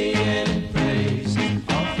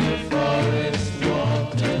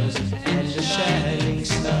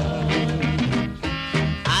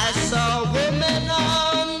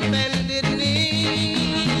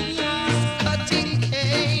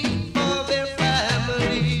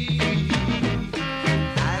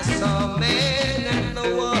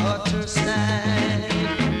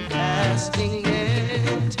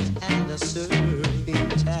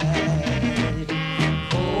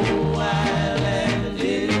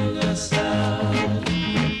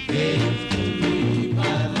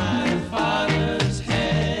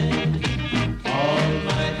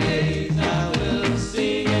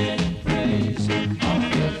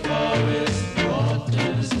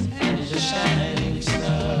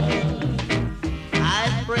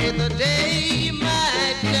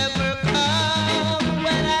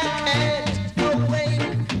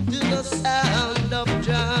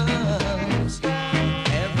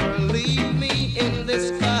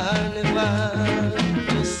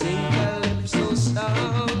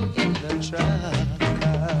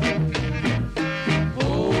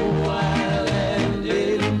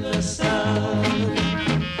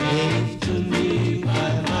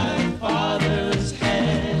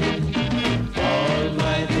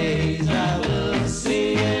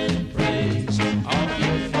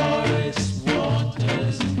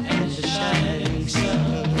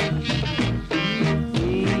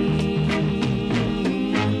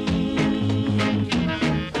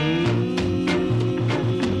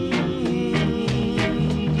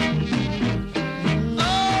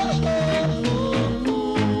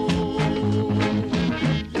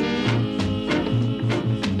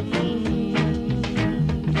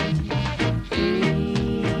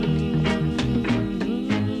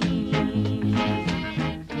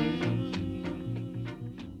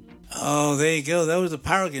there you go. That was the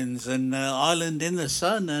Paragons and Island in the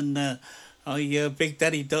Sun. And Big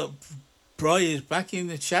Daddy Bry is back in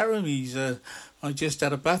the chat room. He's I just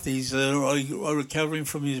had a bath. He's recovering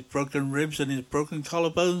from his broken ribs and his broken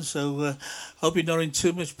collarbone. So hope you're not in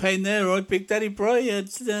too much pain there. All right, Big Daddy Bry.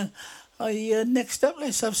 Next up,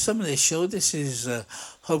 let's have some of this show. This is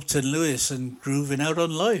Hopetoun Lewis and Grooving Out on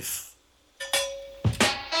Life.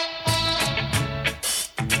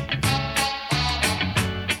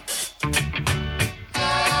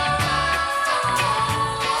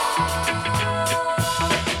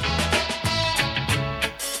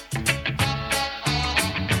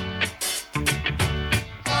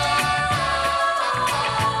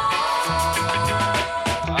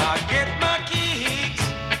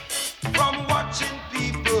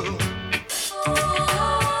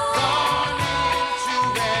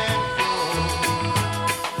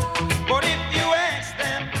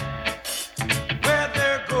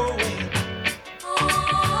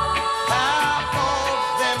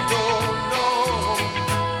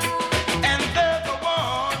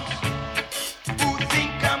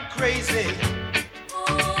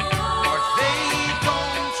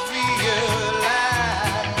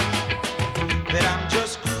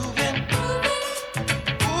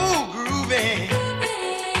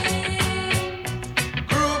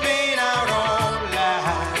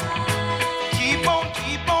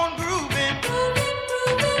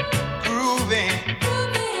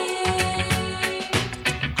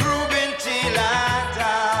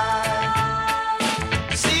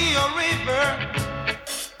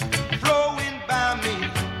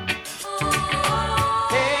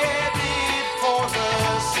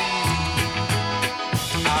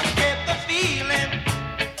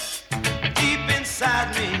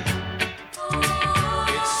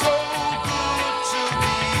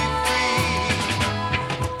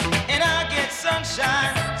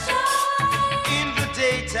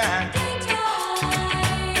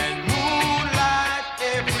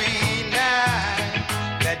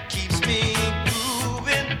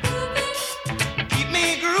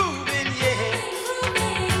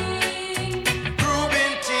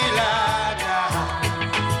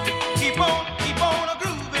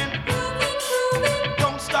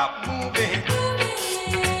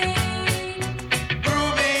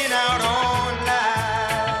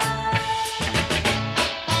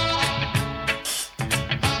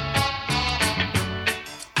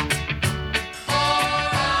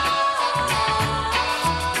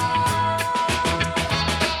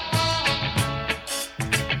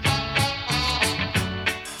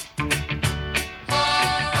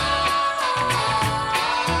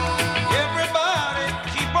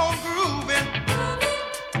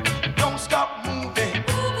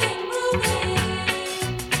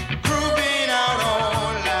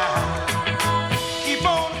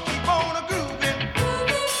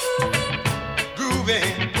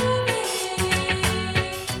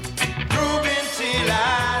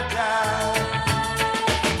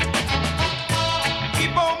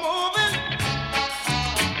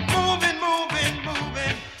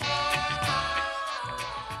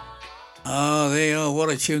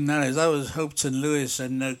 Tune that is. That was Hopetoun Lewis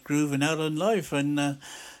and Grooving Out on Life. And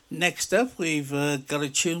next up, we've got a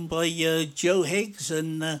tune by Joe Higgs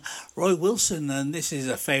and Roy Wilson. And this is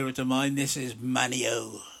a favourite of mine. This is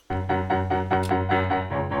Manio.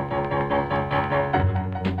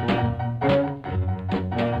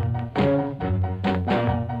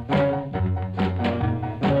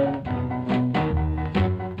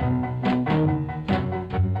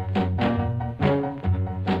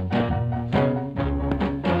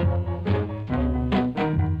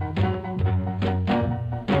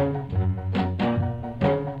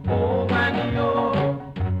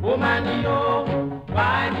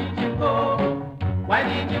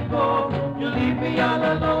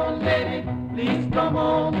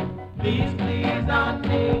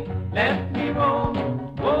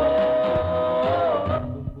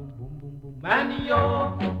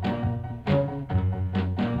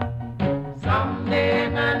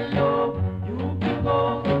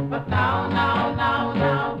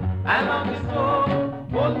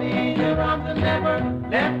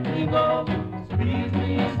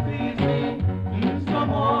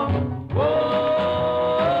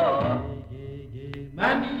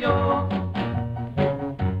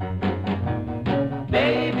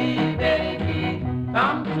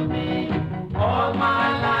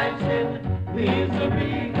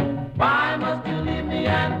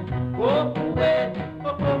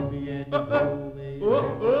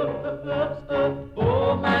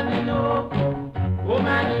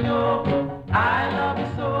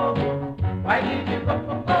 Why did you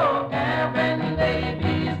go? Oh, heaven,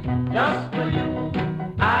 ladies, just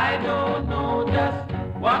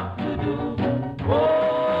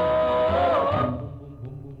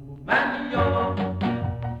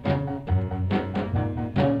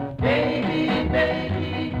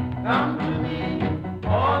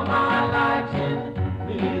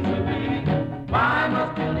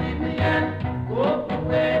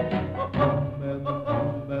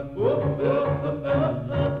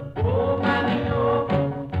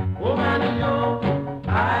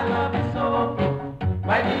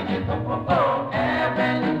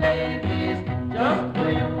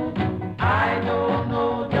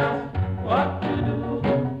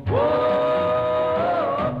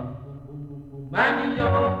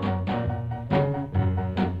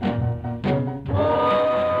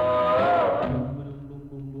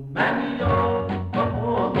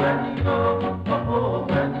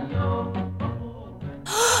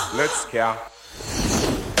Let's scare.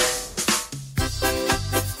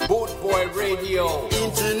 Boot Boy Radio.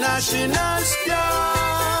 International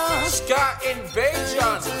Star. Ska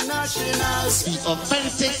Invasion. International The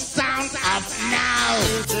authentic sound of now.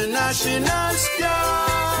 International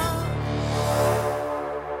Star.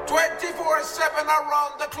 24/7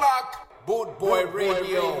 around the clock. Boot Boy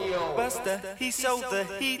Radio. Buster, he sold the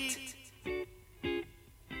heat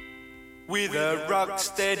with a rock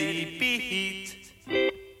steady beat.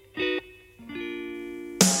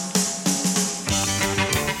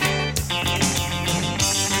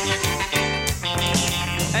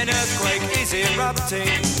 An earthquake is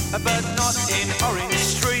erupting, but not in Orange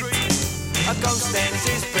Street. A ghost dance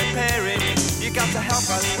is preparing, you got to help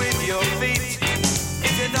us with your feet.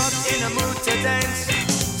 If you're not in a mood to dance,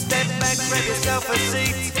 step back, grab yourself a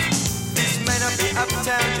seat. This may not be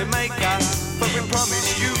uptown Jamaica, but we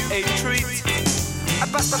promise you a treat. I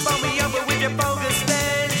bust the phone me over with your bogus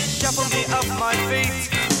dance, shuffle me off my feet.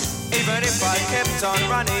 Even if I kept on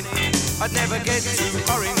running, I'd never get to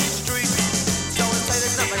Orange Street. So I'll say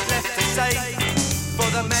there's not much left to say for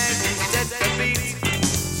the man who set the beat.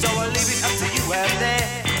 So I'll leave it up to you out there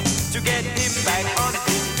to get him back on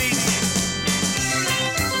his feet.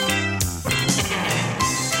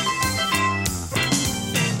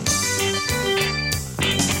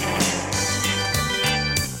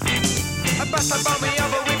 Bust up on me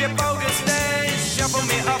over with your bogus dance, shuffle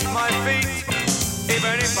me off my feet.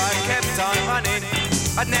 Even if I kept on running,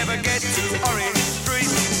 I'd never get to Orange Street.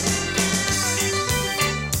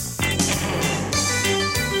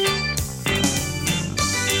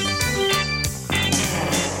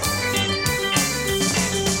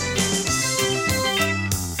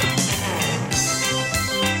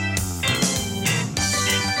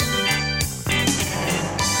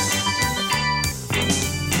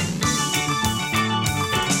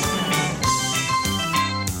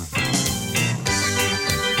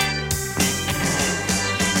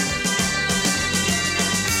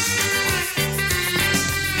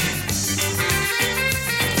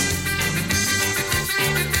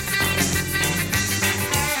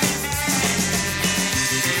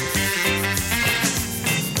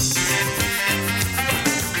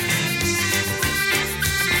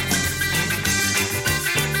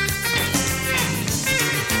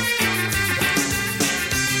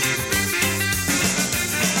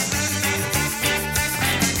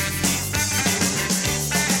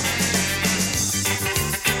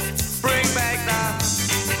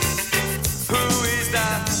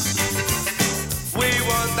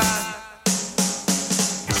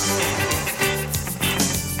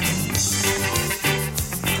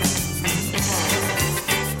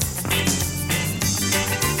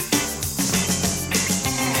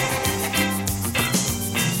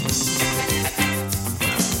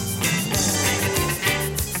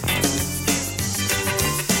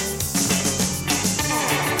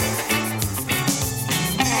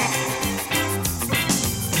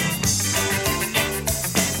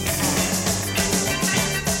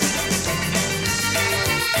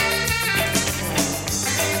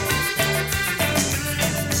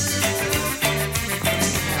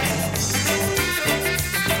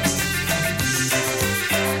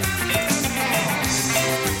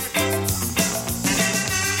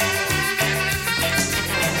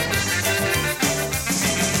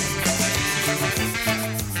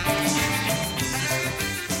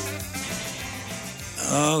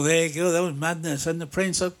 Oh, there you go. That was Madness and the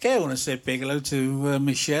Prince. Okay, I want to say a big hello to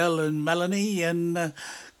Michelle and Melanie and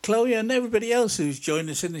Chloe and everybody else who's joined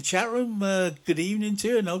us in the chat room. Good evening to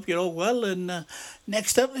you and hope you're all well. And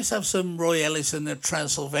next up, let's have some Roy Ellis and the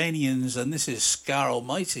Transylvanians. And this is Scar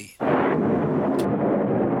Almighty.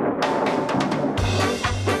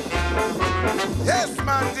 Yes,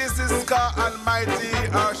 man, this is Scar Almighty,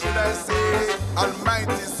 or should I say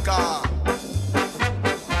Almighty Scar.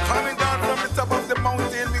 Coming down from the top of the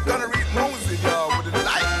mountain, we're gonna read Moses, y'all, with the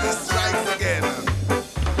lightning strikes again.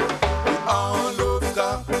 We all love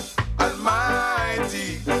Scar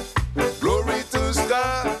Almighty. Glory to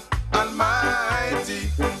Scar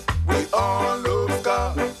Almighty. We all love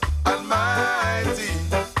Scar Almighty.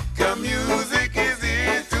 'Cause music is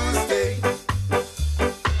here to stay.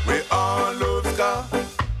 We all love Scar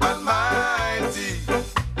Almighty.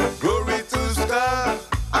 Glory to Scar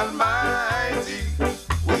Almighty.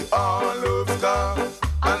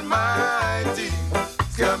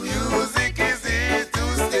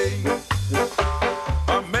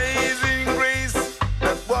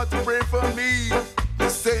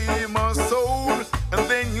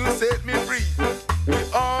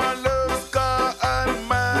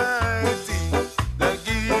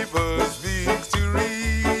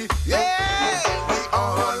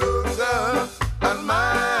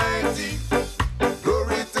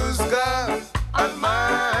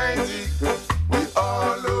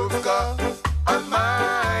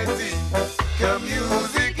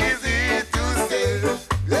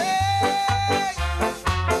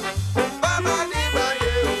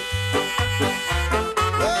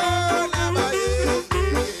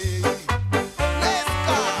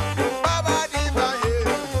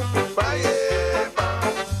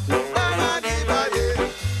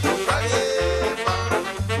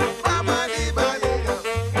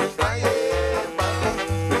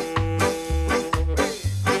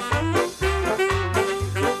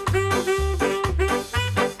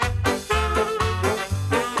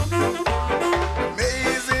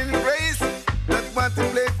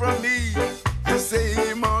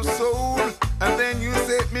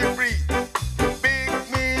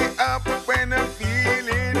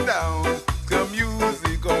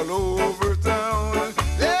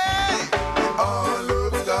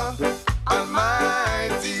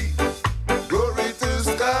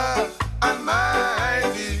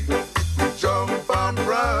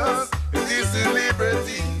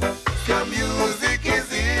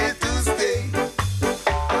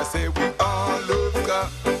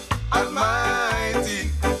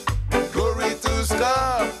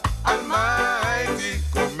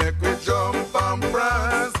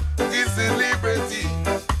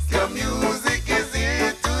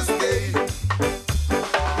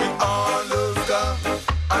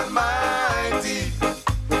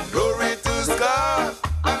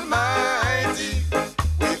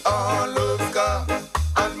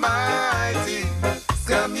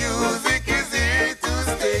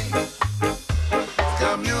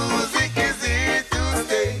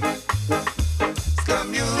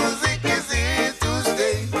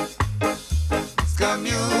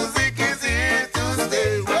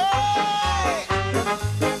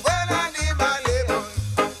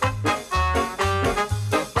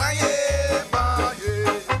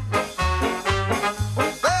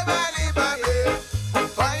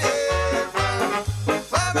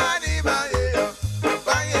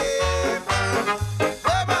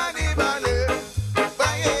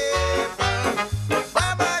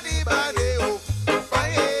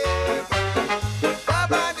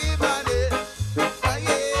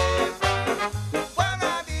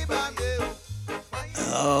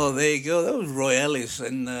 Elvis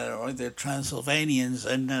and the Transylvanians,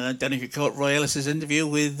 and I don't know if you caught Roy Ellis's interview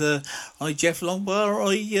with Jeff Longbar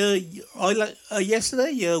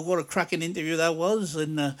yesterday. What a cracking interview that was,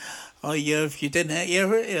 and if you didn't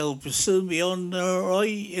hear it, it'll soon be on.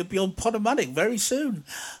 It'll be on Podomatic very soon.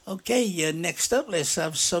 Okay, next up, let's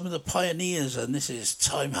have some of the Pioneers, and this is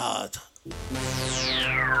Time Hard.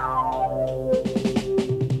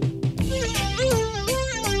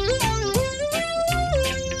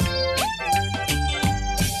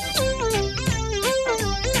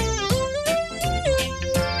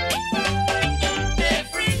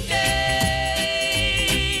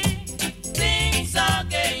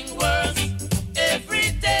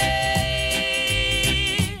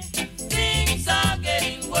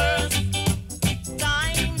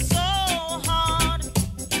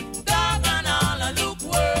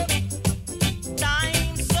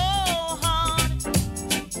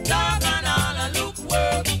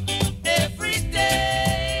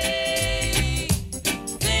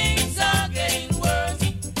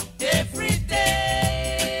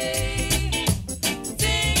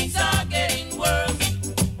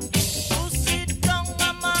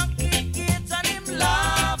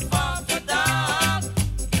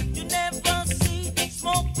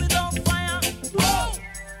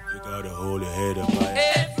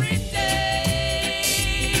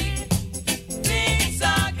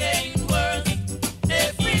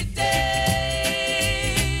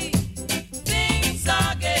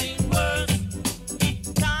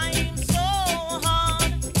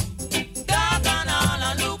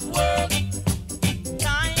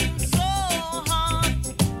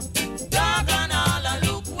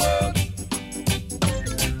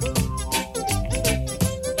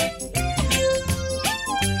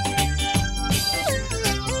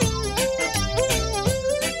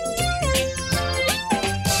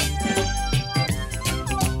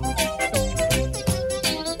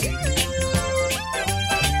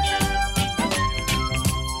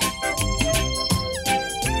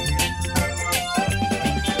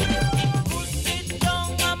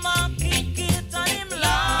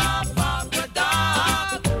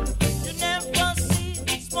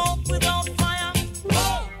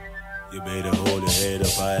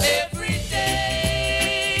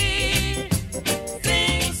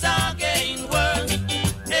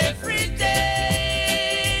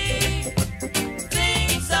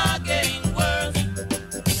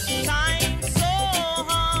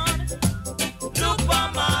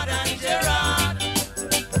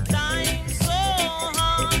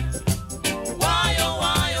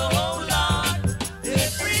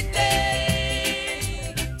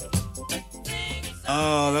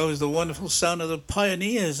 Wonderful sound of the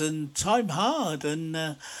Pioneers and Time Hard, and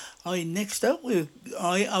next up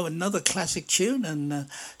I have another classic tune, and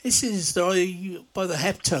this is by the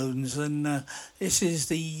Heptones, and this is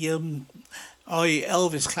the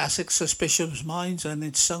Elvis classic Suspicious Minds, and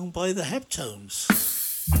it's sung by the Heptones.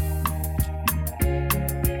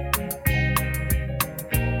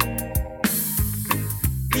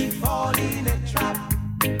 We fall in a trap,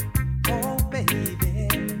 oh baby,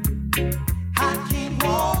 I can't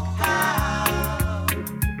walk out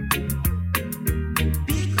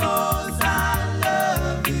because I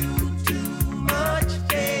love you too much,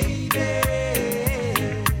 baby.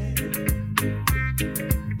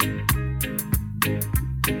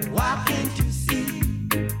 Why can't you see,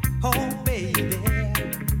 oh baby,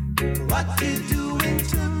 what you're doing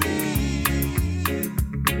to me?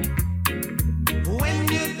 When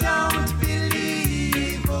you don't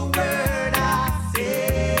believe a word I say,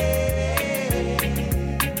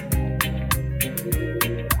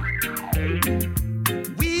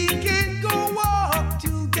 we can go walk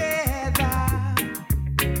together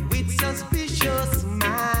with suspicious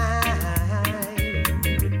minds,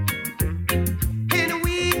 and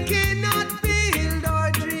we cannot build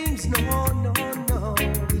our dreams, no, no, no,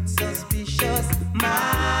 with suspicious minds.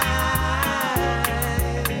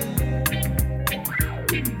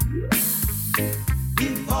 We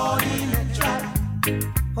fall in a trap,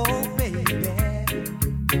 oh baby,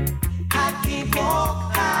 I can't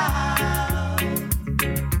walk out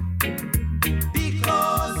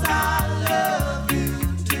because I love you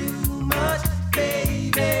too much,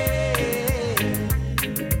 baby.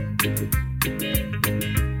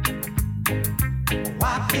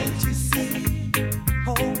 Why can't you see,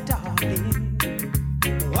 oh darling,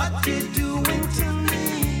 what you're doing to me?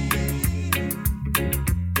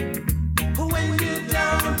 When you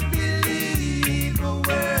don't believe a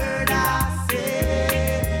word I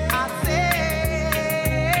say,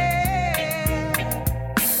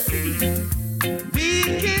 we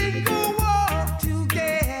can go walk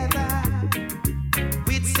together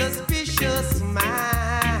with suspicious minds.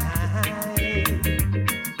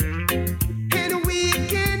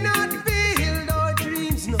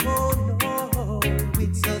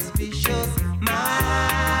 suspicious mind.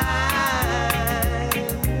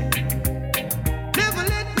 Never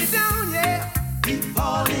let me down, yeah. Keep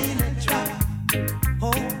falling and try.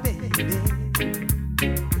 Oh, baby,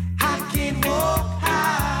 I can't walk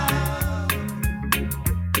out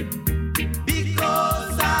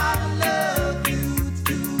because I love you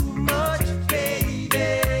too much, baby.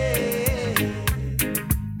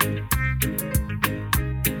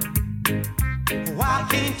 Why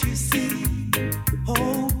can't you see,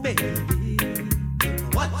 oh, baby,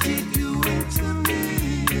 what you're doing to me?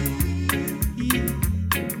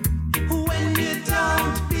 When you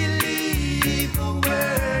don't believe a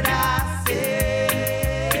word I say.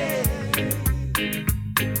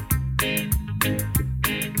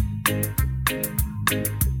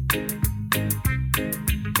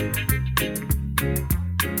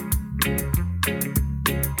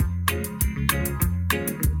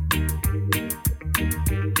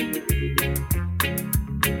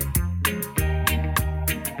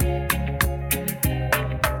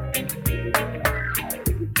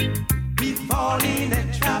 We fall in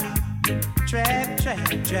a trap, trap,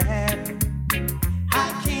 trap, trap. I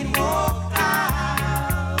can't walk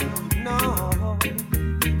out, no,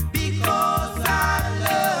 because I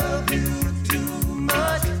love you too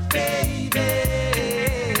much, baby.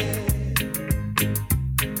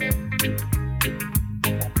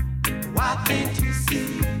 Why can't you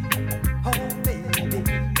see, oh baby,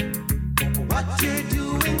 what you're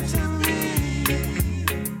doing to me?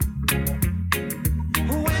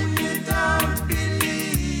 When you don't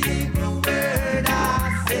believe a word I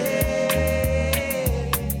say.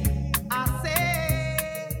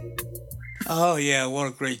 Oh yeah, what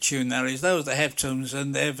a great tune that is. That was the Heftones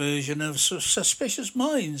and their version of Suspicious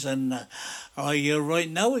Minds. And right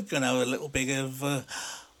now we're going to have a little bit of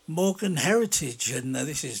Morgan Heritage, and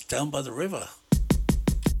this is Down by the River.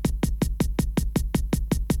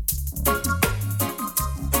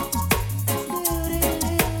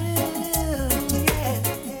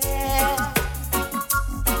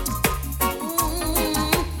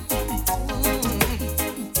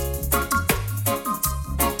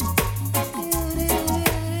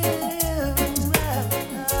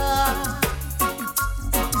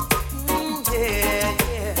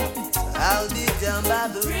 I'll be down by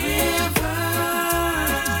the river,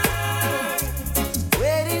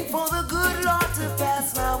 waiting for the good Lord to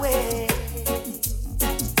pass my way.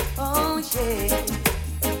 Oh yeah,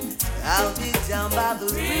 I'll be down by the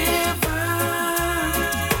river,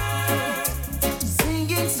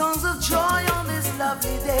 singing songs of joy on this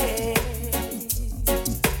lovely day.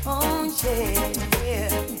 Oh yeah,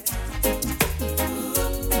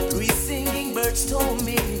 3 singing birds told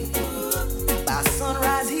me by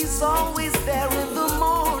sunrise he's always there in the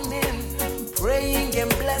morning, praying and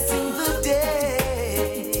blessing the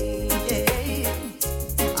day.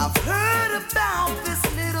 I've heard about this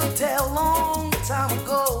little tale long time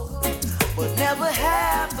ago, but never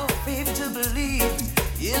had the faith to believe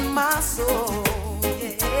in my soul.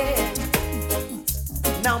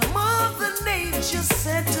 Now Mother Nature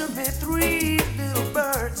sent to me 3 little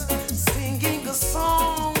birds, singing a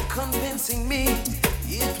song, convincing me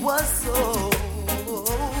it was so.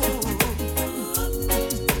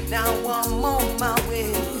 Now I'm on my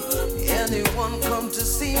way. Anyone come to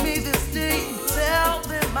see me this day, tell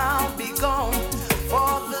them I'll be gone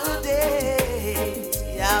for the day.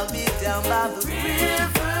 I'll be down by the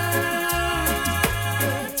river,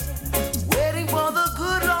 waiting for the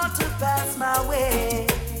good Lord to pass my way.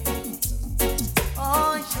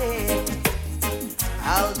 Oh yeah,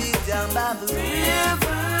 I'll be down by the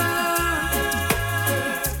river,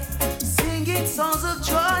 singing songs of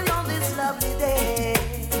joy on this lovely day.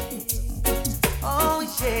 Oh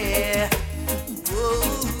yeah. Whoa.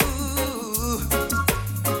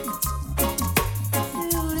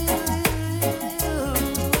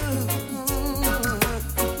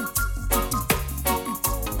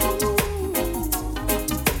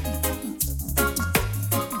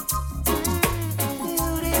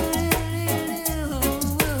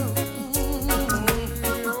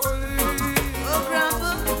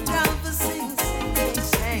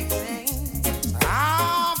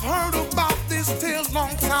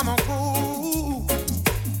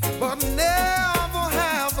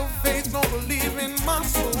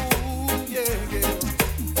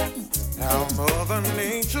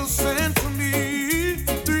 Nature sent to me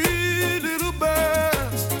 3 little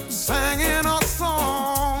birds, singing a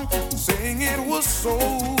song, saying it was so.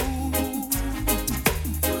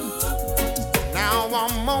 Now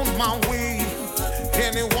I'm on my way.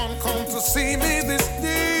 Anyone come to see me this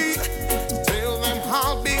day, tell them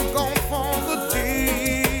I'll be gone for the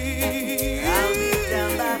day. I'll be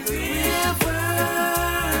down by the river,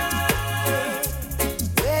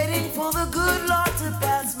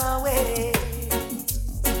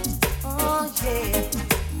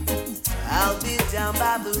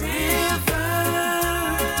 by the river,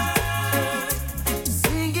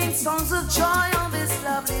 singing songs of joy on this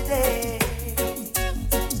lovely day.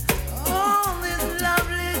 On this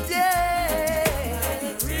lovely day.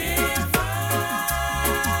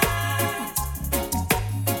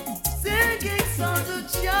 Singing songs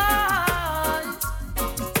of joy.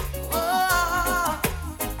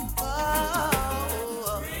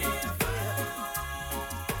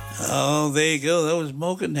 Oh, there you go. That was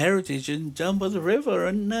Morgan Heritage and Down by the River.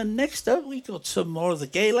 And next up, we got some more of the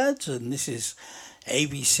Gay Lads, and this is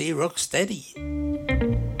ABC Rocksteady.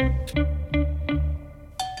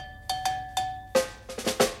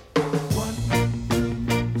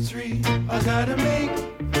 3, I gotta make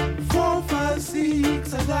 4, 5,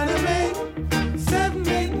 6, I gotta make 7,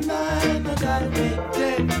 8, 9, I gotta make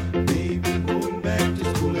 10. Baby, going back to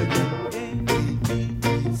school again. A, B,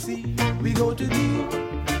 C, we go to D,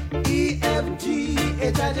 E, F, G,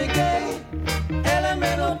 H, I, J, K, L, M,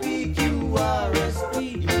 N, O, P, Q, R, S,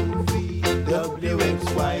 T, U, V, W, X,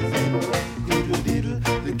 Y, Z. Diddle, diddle,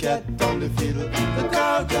 the cat on the fiddle, the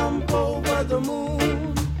cow jump over the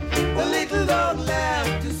moon. The little dog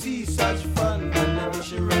laughed to see such fun, and then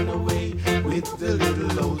she ran away with the little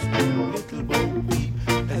low spoon. Little Bo Peep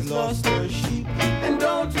has lost her sheep and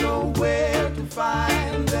don't know where to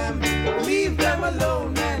find them. Leave them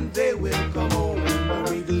alone and they will come home.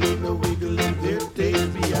 A wiggling, their tails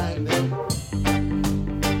behind them.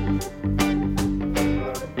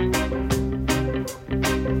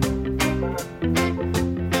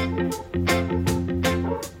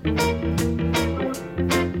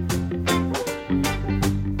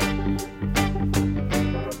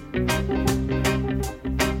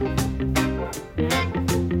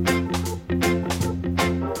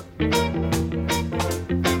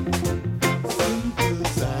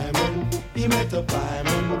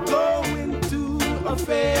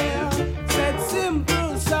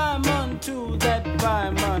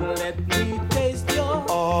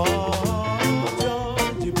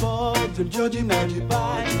 Georgie, Georgie,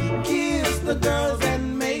 bye. Kissed the girls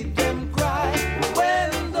and made them cry.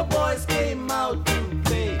 When the boys came out to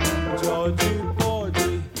play, Georgie,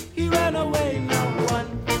 Georgie, he ran away. Now 1,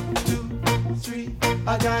 2, 3,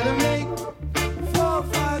 I gotta make 4,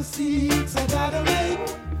 5, 6, I gotta make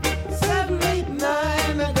 7, 8, 9,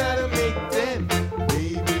 I gotta make 10.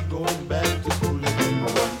 Baby, going back to school again.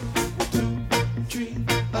 1, 2, 3,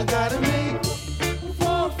 I gotta make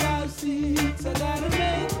 4, 5, 6, I gotta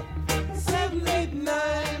make 7, 8,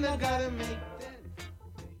 9, I gotta make 10.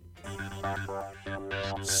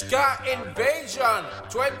 Ska Invasion,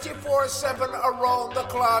 24/7 around the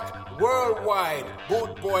clock, worldwide.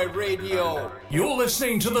 Boot Boy Radio. You're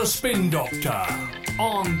listening to The Spin Doctor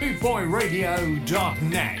on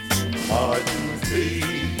bootboyradio.net. R2P,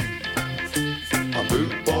 a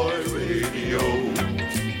Boot Boy Radio.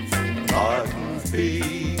 R2P,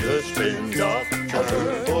 the Spin Doctor, a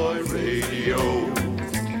Boot Boy Radio.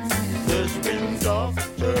 The Spin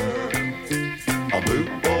Doctor, a Boot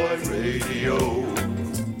Boy Radio.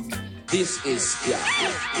 This is Ska.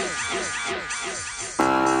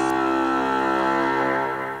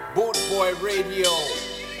 Boot Boy Radio.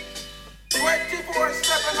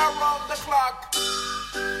 24/7 around the clock.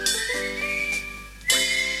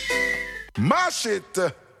 Mash it.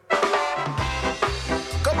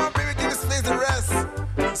 Come on, baby, give this place the rest.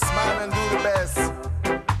 Smile and do the best.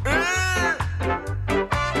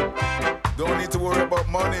 Don't need to worry about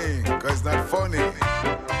money, cause it's not funny.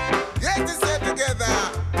 Get this head together.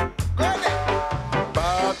 Go ahead.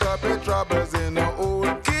 Back up your troubles in the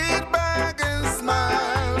old kid bag and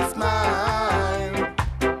smile, smile.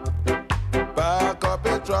 Back up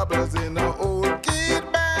your troubles in the old kid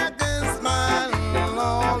bag and smile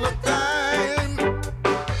all the time.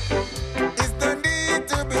 It's no need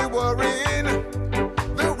to be worrying.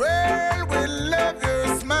 The world will love your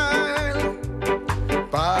smile.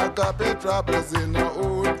 Pack up your troubles in the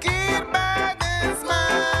old kid bag and smile.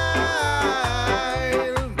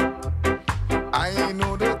 I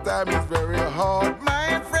know the time is very hard,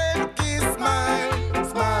 my friend. Kiss, smile,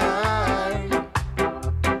 smile.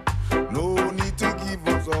 No need to give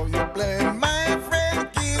us all your plan, my friend.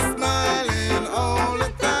 Kiss, smiling all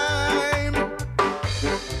the time.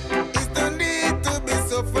 It's no need to be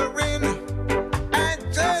suffering. I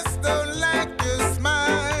just don't like your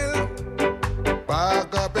smile.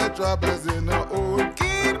 Pack up your troubles in the old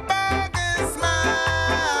kid bag and smile.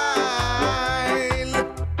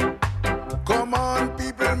 Come on,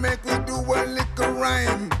 people, make we do a little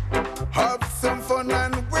rhyme. Have some fun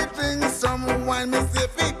and we drink some wine.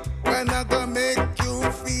 Mississippi, when I gonna make you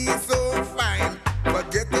feel so fine.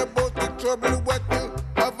 Forget about the trouble what you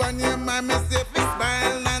have on your mind. Mississippi,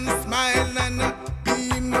 smile and be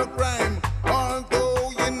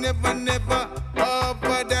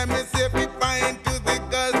time me say be fine to the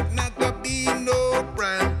cause not gonna be no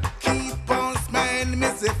brand. Keep on smiling, me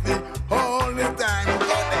say be all the time. Go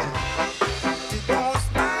there. Keep on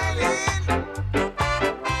smiling.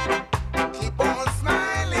 Keep on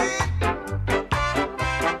smiling.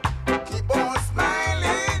 Keep on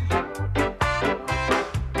smiling.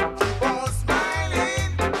 Keep on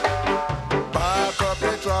smiling. Back up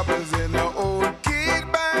your troubles in the old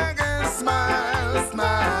kid bag and smile,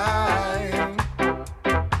 smile.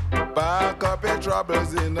 Back up your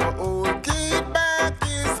troubles in the old kid bag,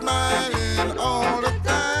 keep smiling all the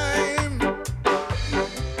time.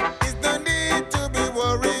 It's no need to be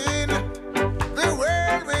worried. The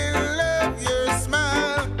world will love your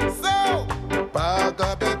smile. So, back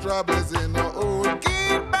up your troubles in the old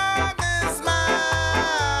kid bag and smile.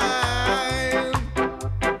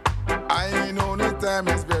 I know the time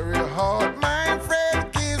is very hard, my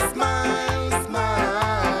friend. Keep smile,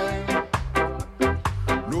 smile.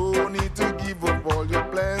 No need to give up all your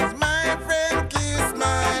plans, my friend. Keep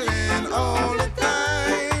smiling all the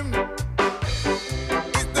time.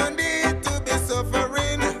 It's no need to be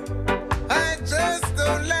suffering. I just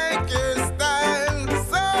don't like your style.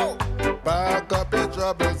 So, back up your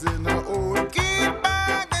troubles in the old kid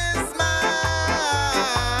bag and smile.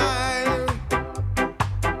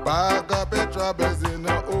 Back up your troubles in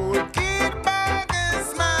the old kid bag and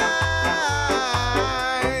smile.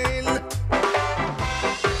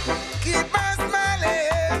 Keep on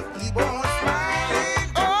smiling. Keep on smiling.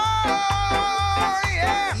 Oh,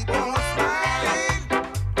 yeah. Keep on smiling.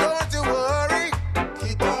 Don't you worry.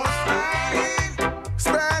 Keep on smiling.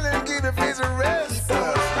 Smile and give your face a rest. Keep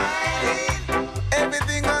on smiling.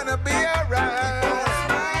 Everything gonna be alright. Keep on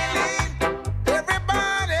smiling.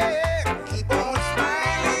 Everybody. Keep on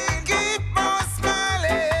smiling. Keep on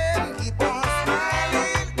smiling. Keep on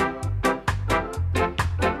smiling.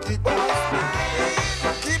 Keep on smiling.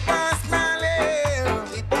 Keep on smiling.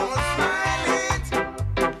 Keep on smiling.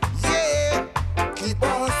 Yeah. Keep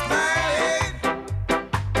on smiling.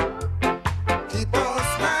 Keep on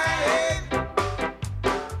smiling.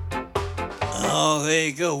 Oh, there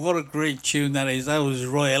you go. What a great tune that is. That was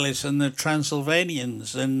Roy Ellis and the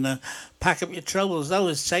Transylvanians. And Pack Up Your Troubles. That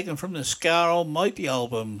was taken from the Scar Almighty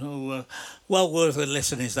album. Oh, well worth a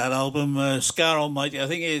listen is that album. Scar Almighty. I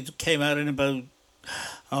think it came out in about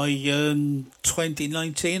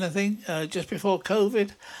 2019, I think, just before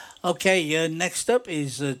COVID. Okay, next up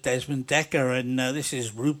is Desmond Decker. And this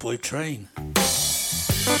is Rude Boy Train.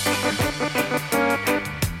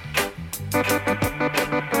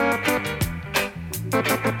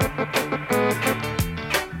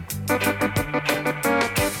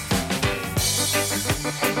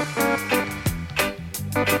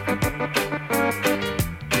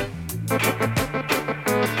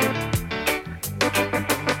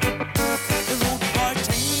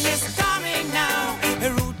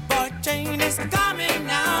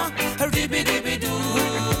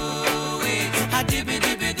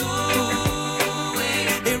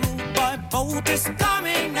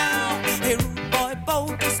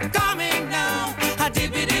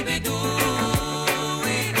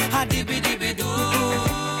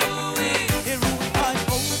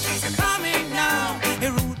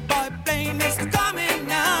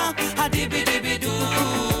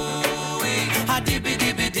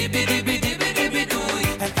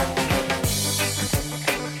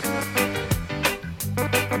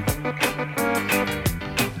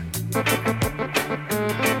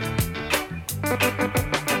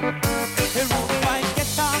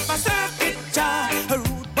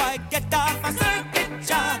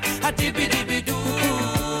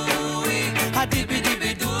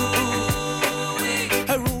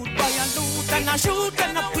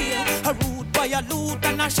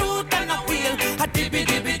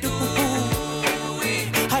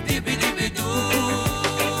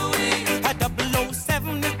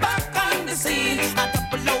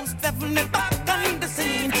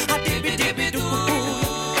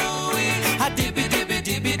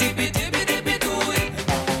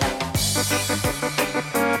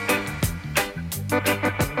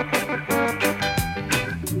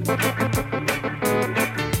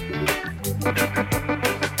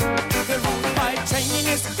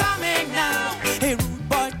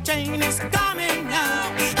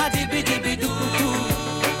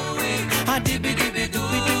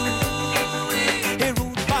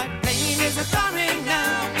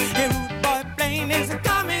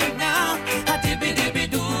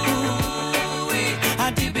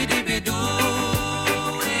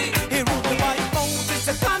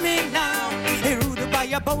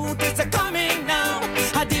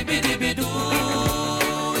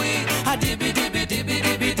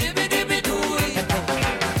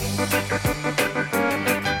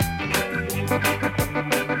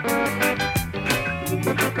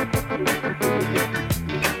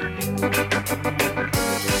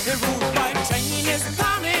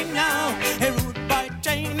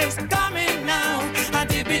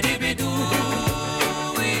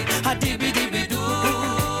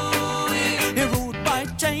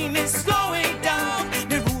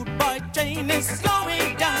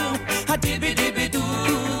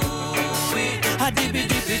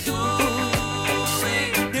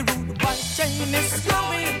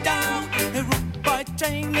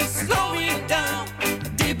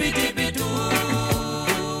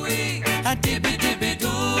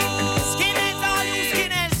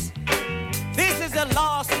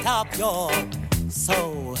 of your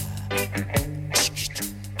soul.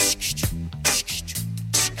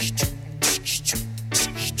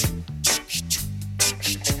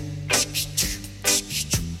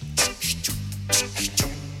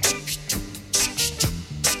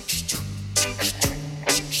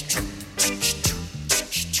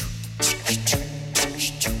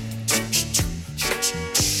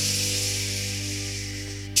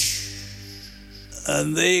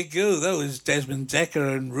 And there you go. That was Desmond Decker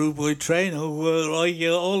and Rude Boy Train, who were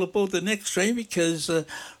all aboard the next train because the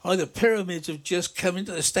Pyramids have just come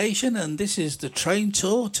into the station, and this is the train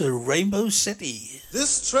tour to Rainbow City.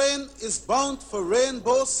 This train is bound for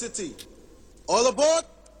Rainbow City. All aboard!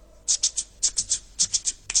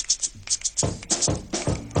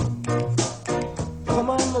 Come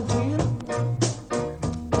on, Majid.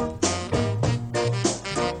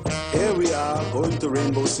 Here we are going to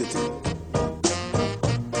Rainbow City.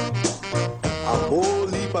 A whole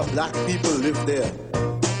heap of black people live there.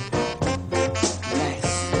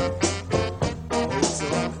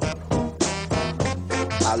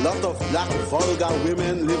 A lot of black vulgar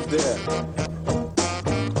women live there.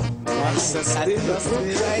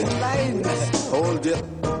 Hold it.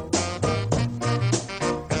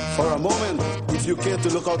 For a moment, if you care to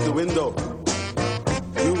look out the window,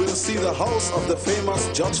 you will see the house of the famous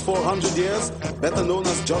Judge 400 years, better known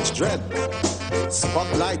as Judge Dredd.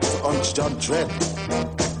 Spotlight on Judge Dredd.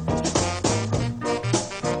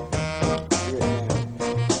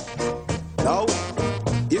 Now,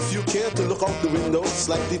 if you care to look out the window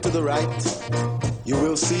slightly to the right, you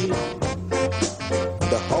will see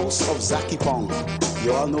the house of Zaki Pong.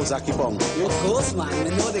 You all know Zaki Pong? Of course, man. I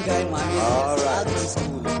know the guy, man. All right.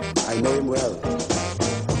 I know him well.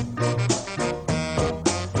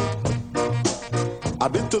 A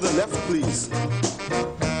bit to the left, please.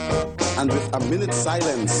 And with a minute's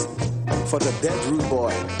silence for the dead rude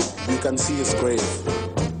boy, you can see his grave.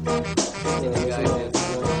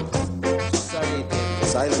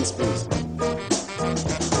 Silence, please.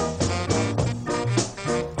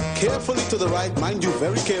 Carefully to the right, mind you,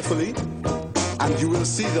 very carefully, and you will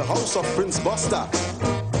see the house of Prince Buster.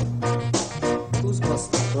 Who's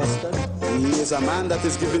Buster? Buster? He is a man that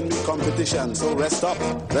is giving me competition, so rest up,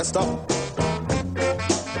 rest up.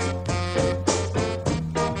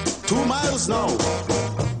 2 miles now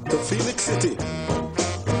to Phoenix City.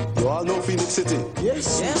 You all know Phoenix City?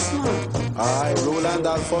 Yes, yes, man. All right, Roland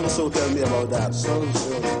Alfonso, tell me about that.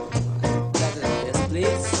 Yes,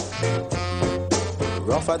 please.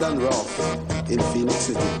 Rougher than rough in Phoenix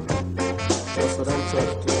City. Rougher than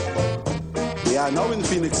tough. We are now in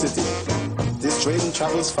Phoenix City. This train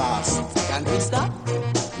travels fast. Can't we stop?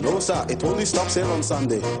 No, sir. It only stops here on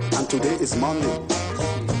Sunday, and today is Monday.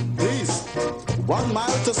 Please, 1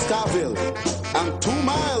 mile to Scarville and 2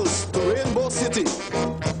 miles to Rainbow City.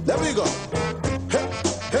 There we go. Hey,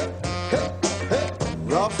 hey, hey, hey.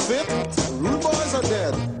 Rough fit. Rude boys are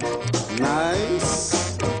dead.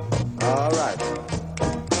 Nice. All right.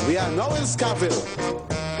 We are now in Scarville.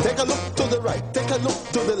 Take a look to the right. Take a look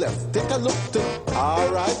to the left. Take a look to... All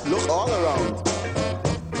right. Look all around.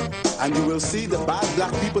 And you will see the bad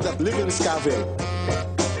black people that live in Scarville.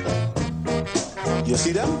 You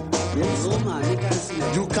see them? Yes, man. You can't see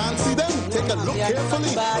them. You can't see them? No, take a man, look they are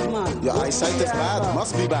carefully. Bad, man. Your eyesight is bad.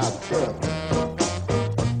 Must be bad.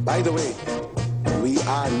 By the way, we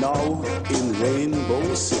are now in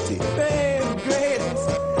Rainbow City. Babe, great.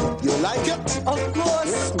 You like it? Of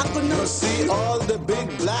course. I could You not see all the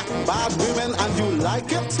big black bad women and you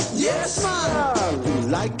like it? Yes, man. You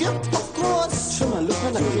like it? Of course. Sure, man, look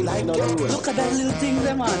at that. You like it? Look at that little thing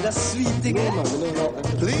there, man. That sweet thing.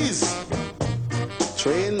 Please.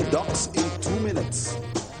 Train docks in 2 minutes.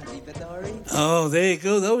 Oh, there you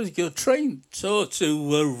go. That was your train tour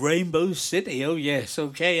to Rainbow City. Oh, yes.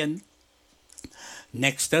 Okay. And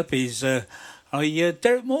next up is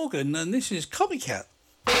Derek Morgan, and this is Copycat.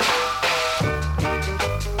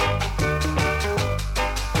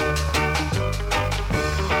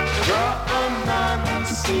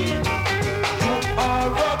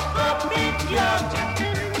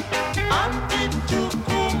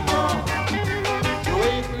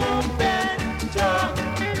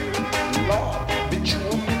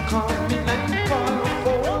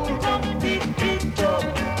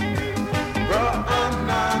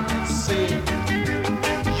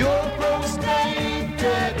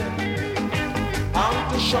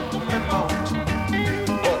 Shut my mouth,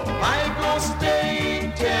 but I go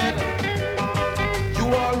stay dead. You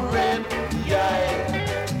are red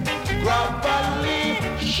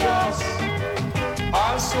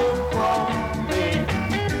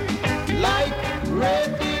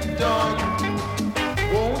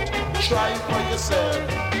for yourself.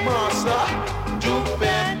 Master, do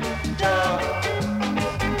better.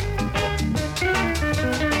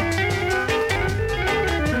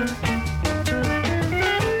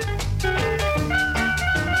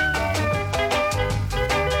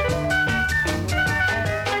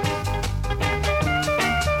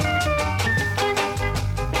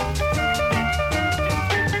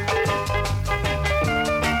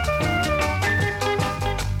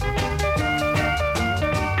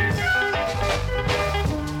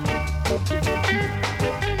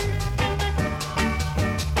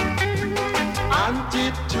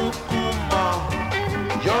 Antitukuma,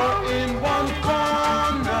 you're in one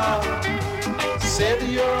corner. Set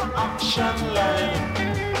your action line.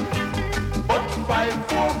 But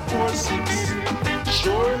 5446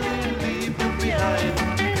 surely leave you behind.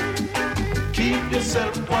 Keep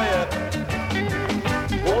yourself quiet.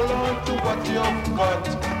 Hold on to what you've got.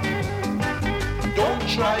 Don't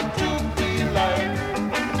try to be like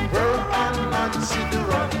her and Nancy the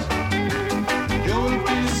Rat. You'll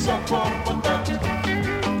be suffer for that.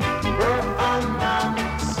 Her and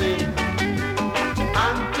Nancy.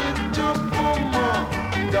 Antitukuma,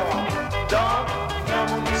 dog,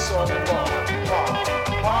 yamun suffer.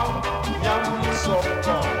 Ha, yamun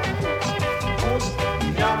suffer. Post,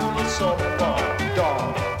 yamun suffer. Dog,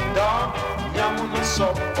 yamun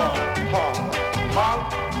suffer. Ha,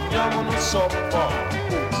 yamun suffer.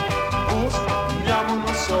 Post, yamun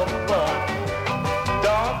suffer.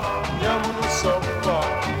 Dog, yamun suffer.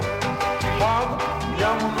 Ha,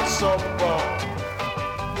 yamun suffer.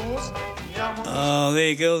 Oh, there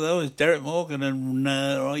you go. That was Derek Morgan and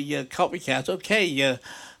Copycat. Okay,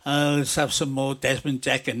 let's have some more Desmond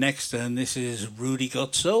Decker next, and this is Rudy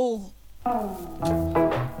Got Soul.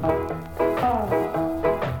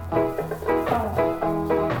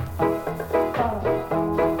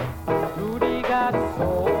 Rudy got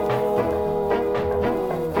soul.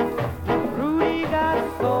 Rudy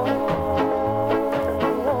got soul.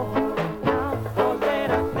 Now, for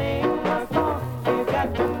that I sing my song, you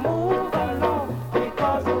got to move along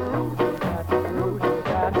because Rudy got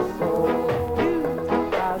soul. You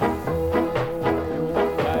got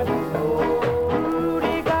soul.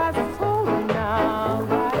 Rudy got soul now,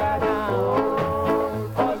 right now.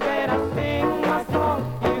 For that I sing my song,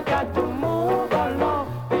 you got to move along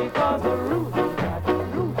because Rudy got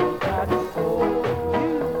soul. You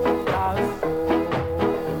got soul.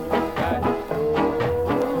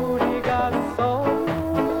 Rudy got soul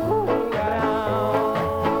now.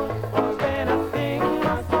 For that I sing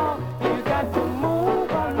my song, you got to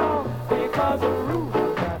move along because Rudy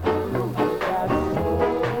got soul. Rudy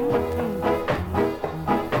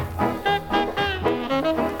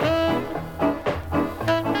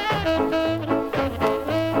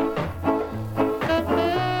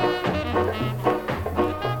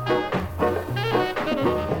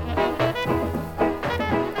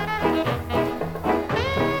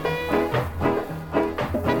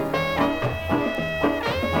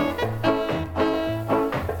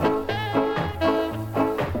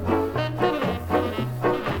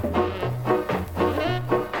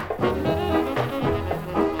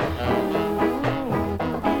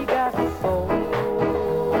got soul.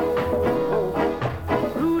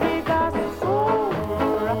 Rudy got soul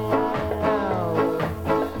right now.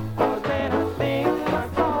 'Cause when I sing my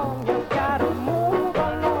song, you gotta move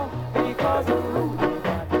along because Rudy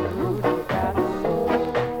got soul.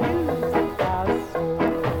 You got soul.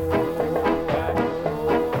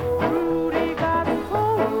 Rudy got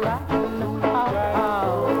soul right now.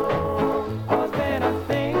 'Cause when I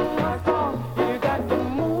sing my song, you got to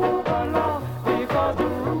move along because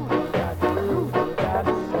Rudy got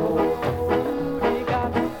soul. Rudy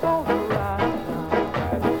got soul right now.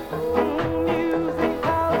 Music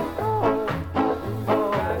out soul.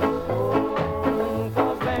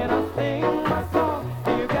 'Cause when I sing my song,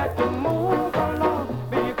 you got to move along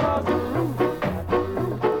because Rudy got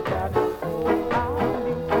soul.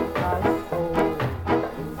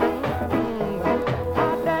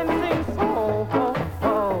 Dancing soul,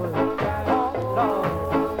 Lord.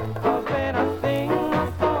 'Cause when I sing my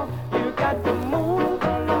song, you got to move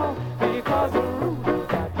along because Rudy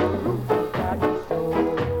got soul.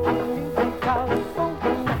 Music out soul.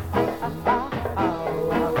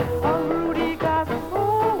 Rudy got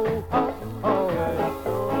soul.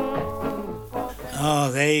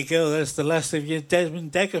 Oh, there you go. That's the last of your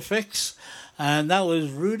Desmond Decker fix. And that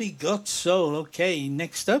was Rudy Got Soul. Okay,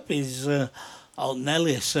 next up is Alton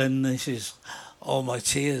Ellis, and this is All My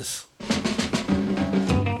Tears.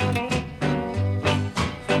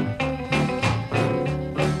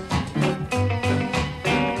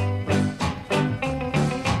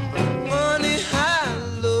 Money high,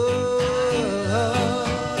 low.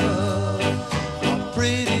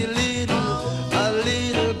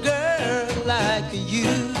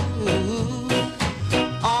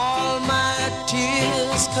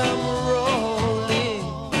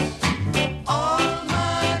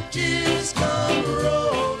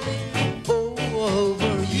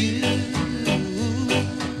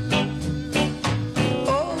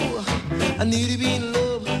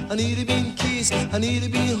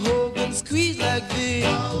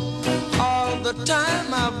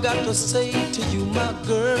 time I've got to say to you, my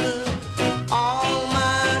girl, all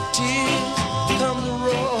my tears come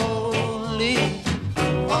rolling.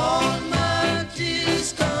 All my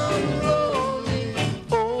tears come rolling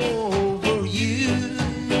over you.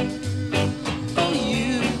 Oh,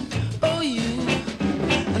 you, oh, you.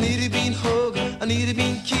 I need to be hugged, I need to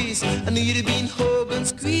be kissed, I need to be hugged and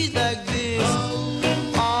squeezed like this. Oh,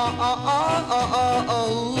 oh, oh, oh, oh,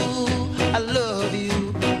 oh. I love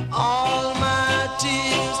you. All my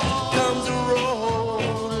tears comes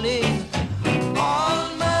rolling. All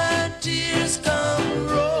my tears come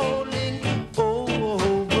rolling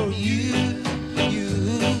over you, you,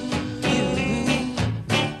 you.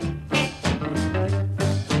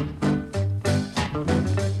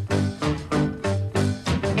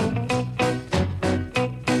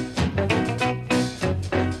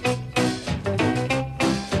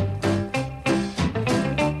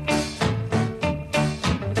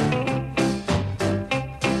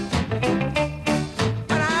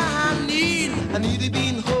 I need to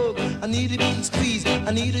be hugged, I need to be squeezed,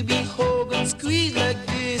 I need to be hugged and squeezed like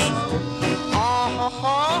this.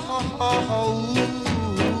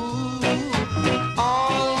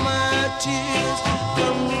 All my tears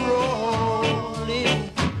come rolling.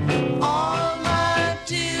 All my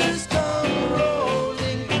tears come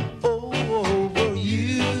rolling over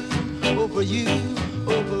you, over you,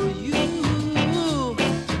 over you.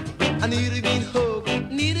 I need to be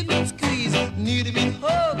hugged, need to be squeezed, need to be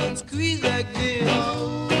hugged and squeezed like this.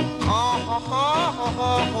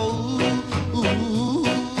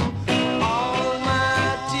 All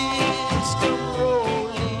my tears come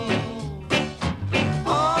rolling.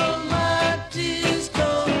 All my tears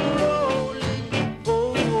come rolling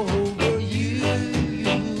over you,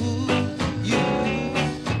 you.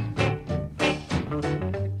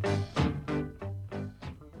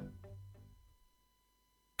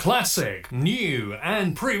 Classic, new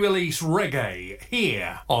and pre-release reggae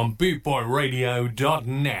here on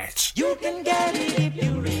bootboyradio.net. You can get it if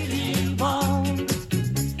you really want.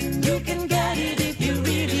 You can get it if you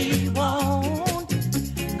really want.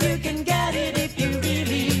 You can get it if you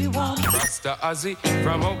really want. Rasta Ozzy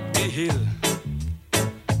from up the hill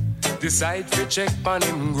decide to check on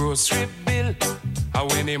him grocery bill.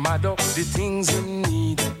 And when him add up the things him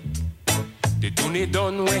need, the tune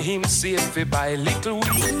done when him save fi buy little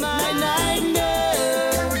weed. My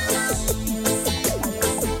nightmares.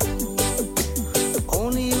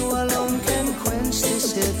 Only you alone can quench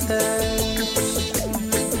this thirst.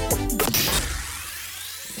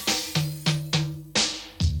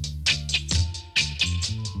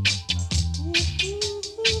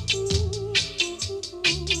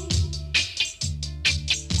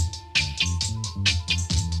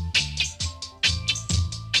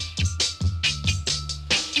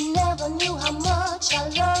 Never knew how much I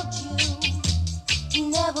loved you.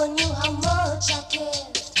 Never knew how much I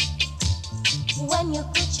cared. When you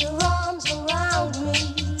put your arms around me,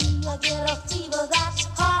 I get a fever that's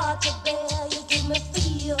hard to bear. You give me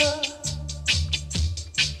fever.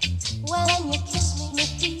 When you kiss me,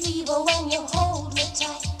 fever. When you hold me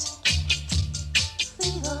tight,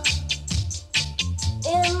 fever.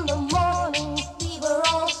 In the morning, fever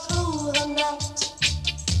all through the night.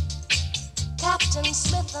 Captain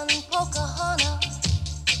Smith and Pocahontas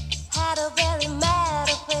had a very mad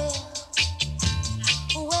affair.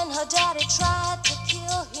 When her daddy tried to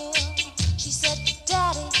kill him, she said,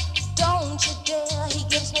 Daddy, don't you dare. He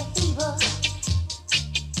gives me fever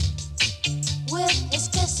with his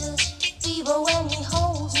kisses, fever when he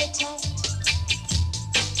holds me tight.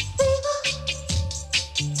 Fever,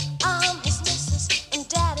 I'm his missus, and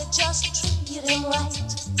Daddy just treat him right.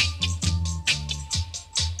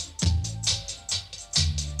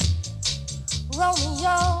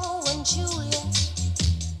 Romeo and Juliet,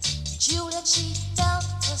 she felt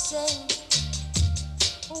the same.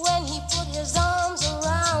 When he put his arms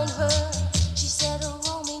around her, she said, oh,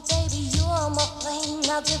 Romy, baby, you're my flame.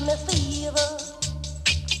 Now give me fever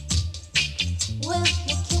with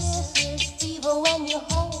your kisses, fever when you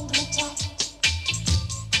hold me tight.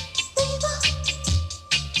 Fever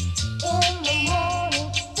in the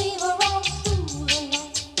morning, fever all through the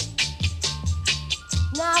night.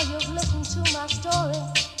 Now you've listened to my story.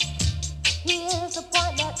 Here's the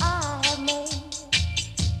point that I have made.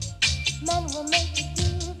 Men were made to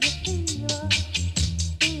give you fever.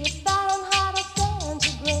 Be it Fahrenheit or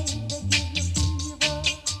centigrade, they give you fever.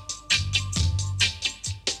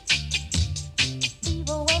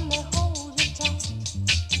 Fever when they hold you tight.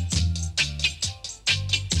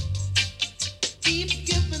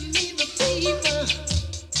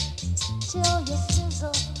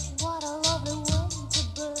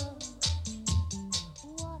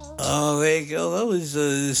 Oh, there you go. That was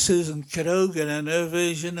Susan Cadogan and her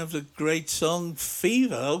version of the great song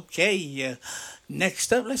Fever. Okay,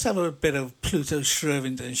 next up, let's have a bit of Pluto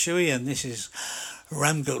Shrivington, shall we? And this is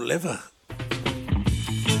Ramgo Liver.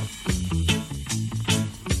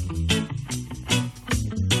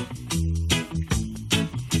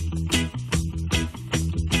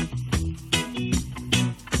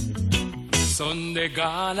 Sunday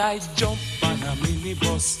gone, I jump on a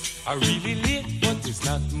minibus. I really late, but it's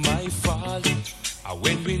not my fault.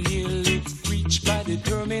 When we nearly reach by the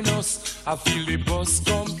terminus, I feel the bus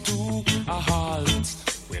come to a halt.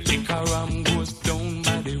 Well, liquor ram goes down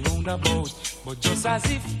by the roundabout, but just as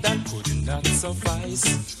if that could not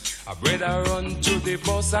suffice, I better run to the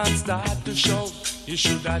bus and start to shout. You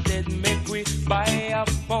should have dead make we buy a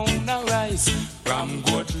pound of rice. Ram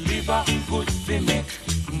good liver, good fi make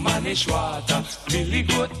manish water. Really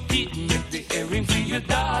good teeth, make the earring for your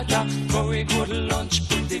daughter. Very good lunch,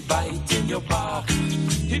 put the bite in your back.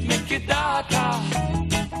 It make your daughter,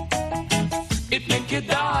 it make your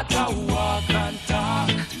daughter walk and talk.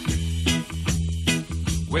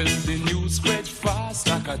 Well, the news spread fast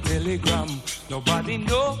like a telegram. Nobody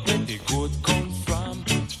know where the good come from.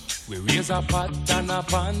 We raise a pot and a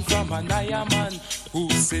pan from an iron man who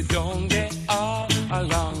sit down there all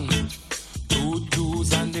along. 2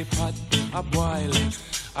 twos and the pot a boil.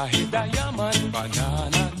 I hit a yaman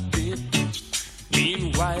banana dip.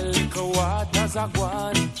 Meanwhile, liquor waters a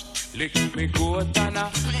gone. Lick me goat and a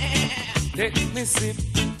take me sip.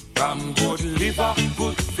 From good liver,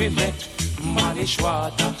 good fi make manish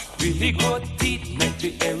water. Really good teeth, make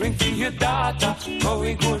the earring for your daughter.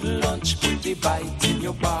 Very good lunch, put the bite in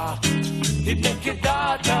your back. It make your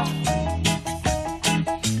daughter,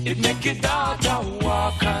 it make your daughter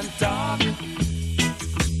walk and talk.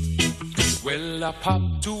 Well, I pop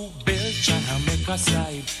 2 belch and I make a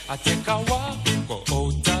slide. I take a walk, go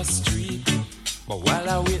out the street. But while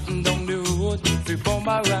I waiting down the road for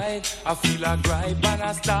my ride, I feel a gripe and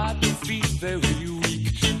I start to feel very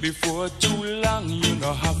weak. Before too long, you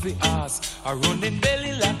know have to ask. I run in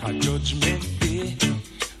belly like a judgment day.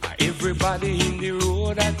 Everybody in the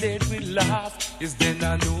road I dead will laugh. Is then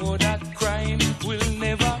I know that crime will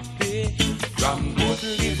never pay. Ram good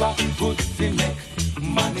liver, good to make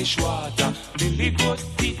manish water. Really good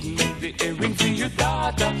teeth, make the earring for your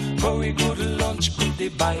daughter. Very good lunch, put the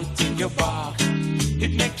bite in your back.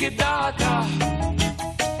 It make your daughter,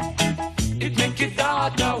 it make your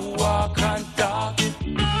daughter walk and talk.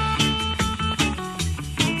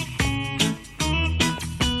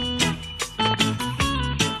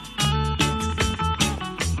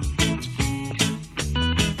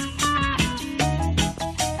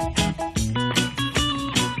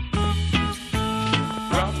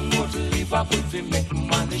 If you make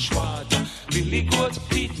manish water, really good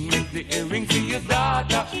teeth, make the earring for your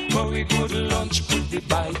daughter. Very good lunch, put the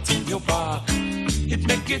bite in your back. It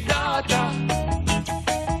make your daughter,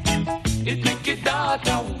 it make your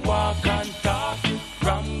daughter walk and talk.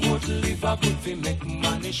 From good liver, good if you make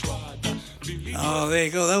manish water. Oh, there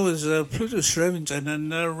you go. That was Pluto Shrivington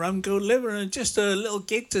and Ramgo Liver. And just a little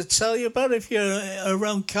gig to tell you about if you're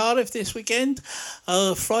around Cardiff this weekend,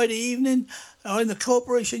 Friday evening. In the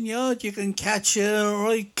Corporation Yard, you can catch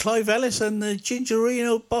Clive Ellis and the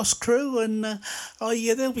Gingerino Boss Crew, and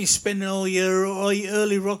they'll be spinning all your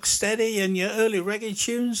early rock steady and your early reggae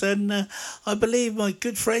tunes. And I believe my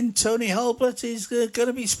good friend Tony Halbert is going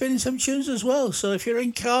to be spinning some tunes as well. So if you're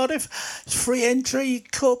in Cardiff, it's free entry,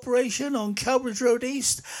 Corporation on Cowbridge Road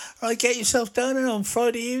East. Get yourself down there on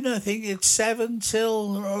Friday evening. I think it's 7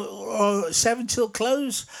 till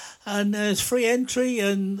close. And there's free entry,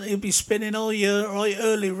 and you'll be spinning all your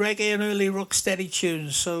early reggae and early rock steady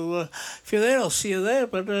tunes. So if you're there, I'll see you there.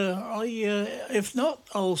 But if not,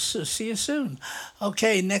 I'll see you soon.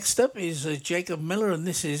 Okay, next up is Jacob Miller, and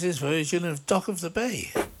this is his version of Dock of the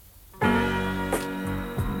Bay.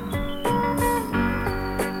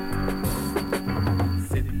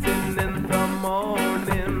 Sitting in the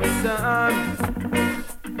morning sun,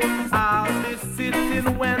 I'll be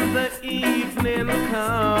sitting when the evening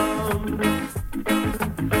comes,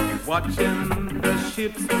 watching the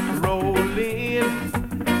ships roll in,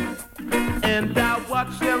 and I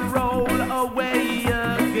watch them roll away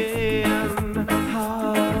again.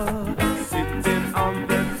 Sitting on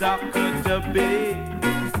the dock of the bay,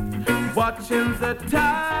 watching the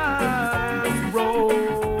tides roll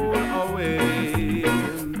away.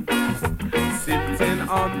 Sitting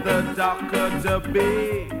on the dock of the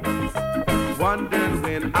bay, wondering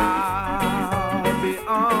when I'll be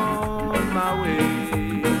on my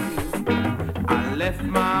way. I left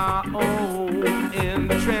my own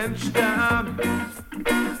entrenched,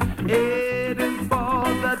 heading for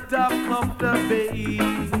the dock of the bay.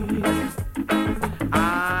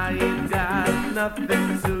 I ain't got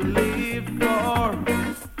nothing to live for.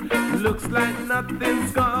 Looks like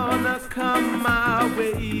nothing's gonna come my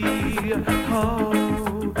way. Oh,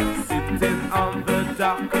 sitting on the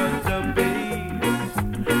dock of the bay,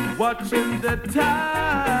 watching the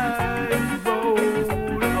tides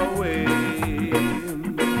roll away.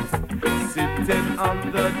 Sitting on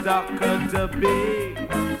the dock of the bay,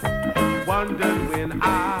 wondering when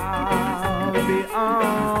I'll be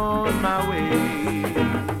on my way.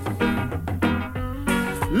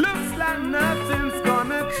 Looks like nothing's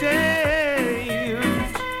gonna change.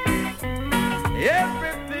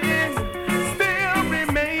 Everything still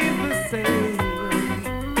remains the same.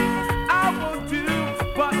 I won't do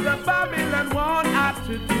what the Babylon want I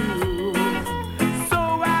to do. So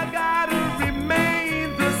I gotta remain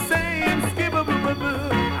the same. Skibba-boo-boo-boo.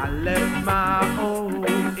 I left my home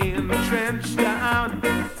entrenched down,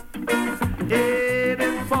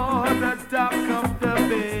 heading for the dock of the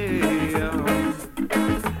bay.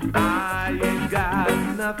 I ain't got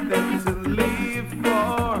nothing to live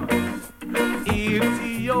for.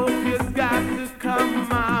 Ethiopia's got to come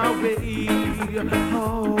my way.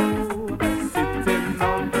 Oh, sitting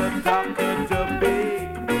on the dock of the bay,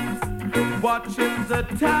 watching the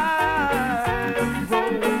tide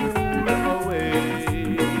roll away.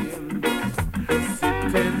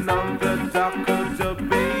 Sitting on the dock of the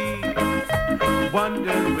bay,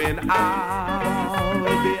 wondering when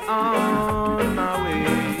I'll be on my way.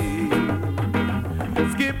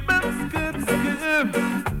 Skip up, skip, skip,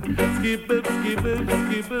 skip up, skip up, skip up,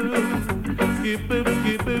 skip up, skip up,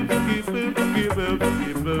 skip up, skip up,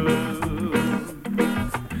 skip up.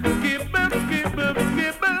 Skip up, skip up,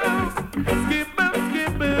 skip up, skip up,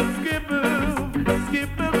 skip up, skip up,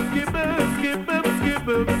 skip up, skip up, skip up, skip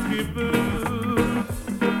up, skip up.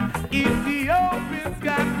 Ethiopia's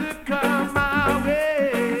got to come my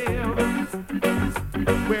way.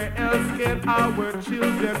 Where else can our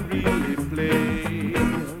children really play?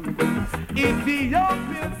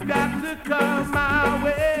 Ethiopia's got to come my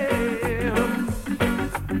way.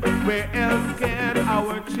 Where else can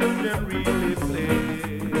our children really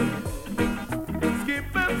play?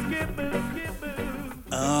 Skip up, skip up, skip up.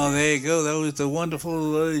 Oh, there you go. That was the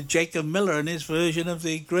wonderful Jacob Miller and his version of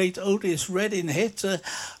the great Otis Redding hit,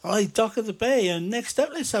 right, Dock of the Bay. And next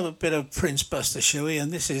up, let's have a bit of Prince Buster, shall we?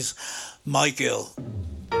 And this is My Girl.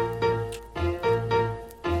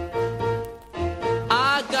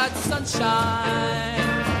 I got sunshine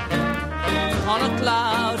on a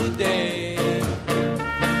cloudy day.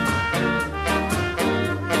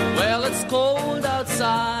 Well, it's cold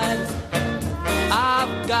outside.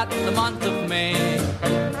 I've got the month of May.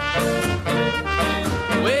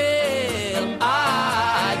 Well,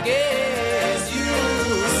 I guess you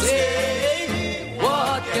say,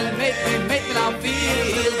 what can make me now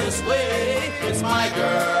feel this way? It's my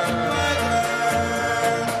girl.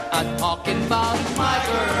 I'm talking about my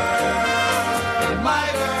girl, my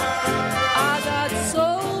girl. I got so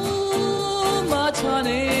much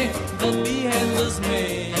honey, the bee handles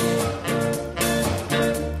me.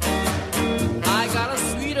 I got a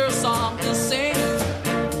sweeter song to sing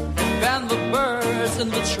than the birds in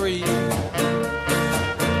the tree.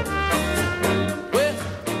 Well,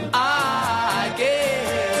 I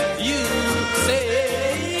guess you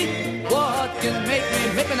say, what can make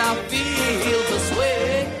me now feel this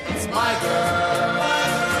way? It's my girl.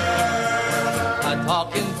 I'm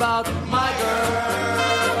talking about my girl,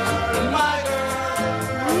 my girl.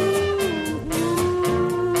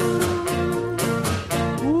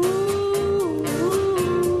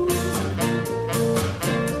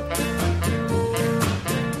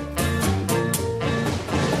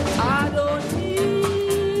 I don't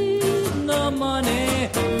need no money,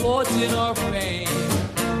 fortune or fame.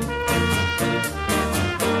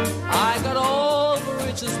 I got all the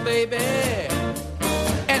riches, baby,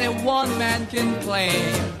 any one man can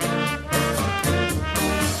claim.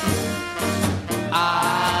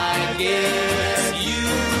 I guess you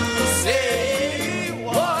say,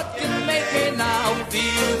 what can make me now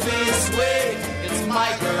feel this way? It's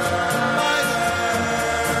my girl, my girl.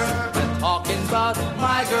 I'm talking about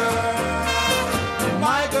my girl,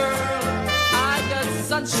 my girl. I got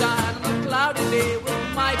sunshine on a cloudy day with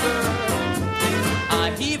my girl.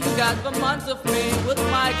 I even got the month of May with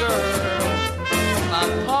my girl.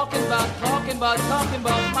 I'm talking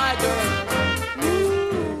about my girl.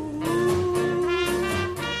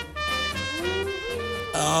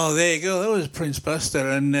 Oh, there you go. That was Prince Buster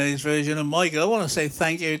and his version of My Girl. I want to say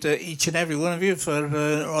thank you to each and every one of you for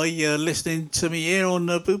listening to me here on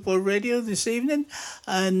Boot Boy Radio this evening.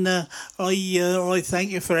 And I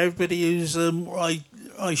thank you for everybody who's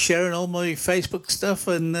sharing all my Facebook stuff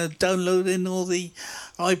and downloading all the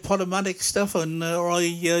iPodomatic stuff, and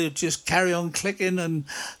I just carry on clicking and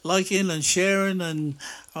liking and sharing, and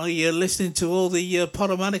I listening to all the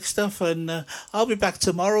Podomatic stuff. And I'll be back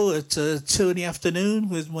tomorrow at 2 in the afternoon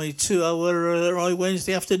with my 2-hour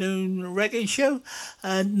Wednesday afternoon reggae show.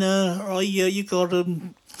 And you got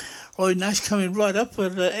Roy Nash coming right up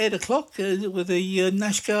at 8 o'clock with the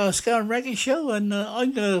Nash Ska and Reggae Show, and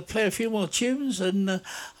I'm going to play a few more tunes, and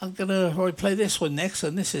I'm going to play this one next,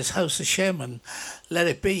 and this is House of Shem, Let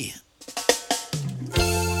It Be.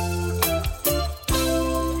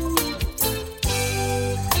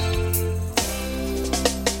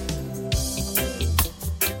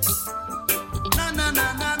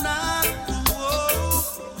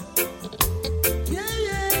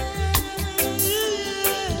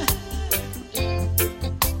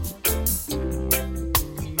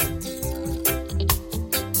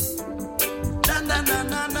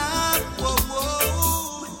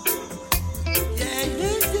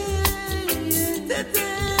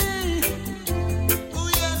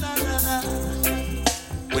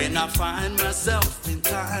 When I find myself in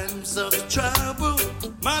times of trouble,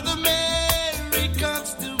 Mother Mary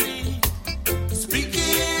comes to me,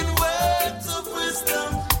 speaking words of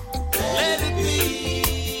wisdom, let it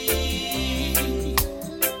be.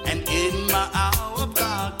 And in my hour of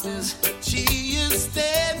darkness, she is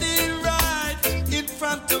standing right in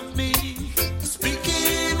front of me,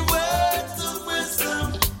 speaking words of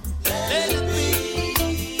wisdom, let it be.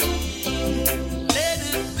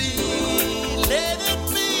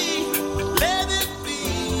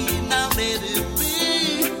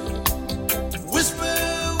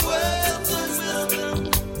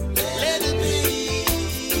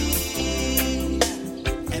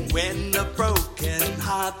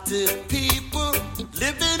 Broken-hearted people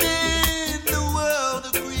living in the world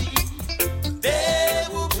agree there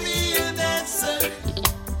will be an answer,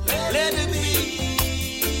 let it be.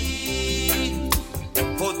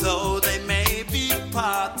 For though they may be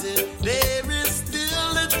parted, there is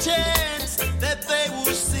still a chance that they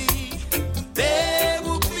will see there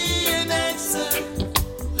will be an answer,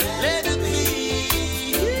 let it be.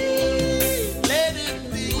 Let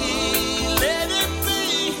it be, let it be,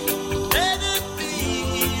 let it be.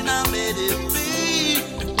 Now let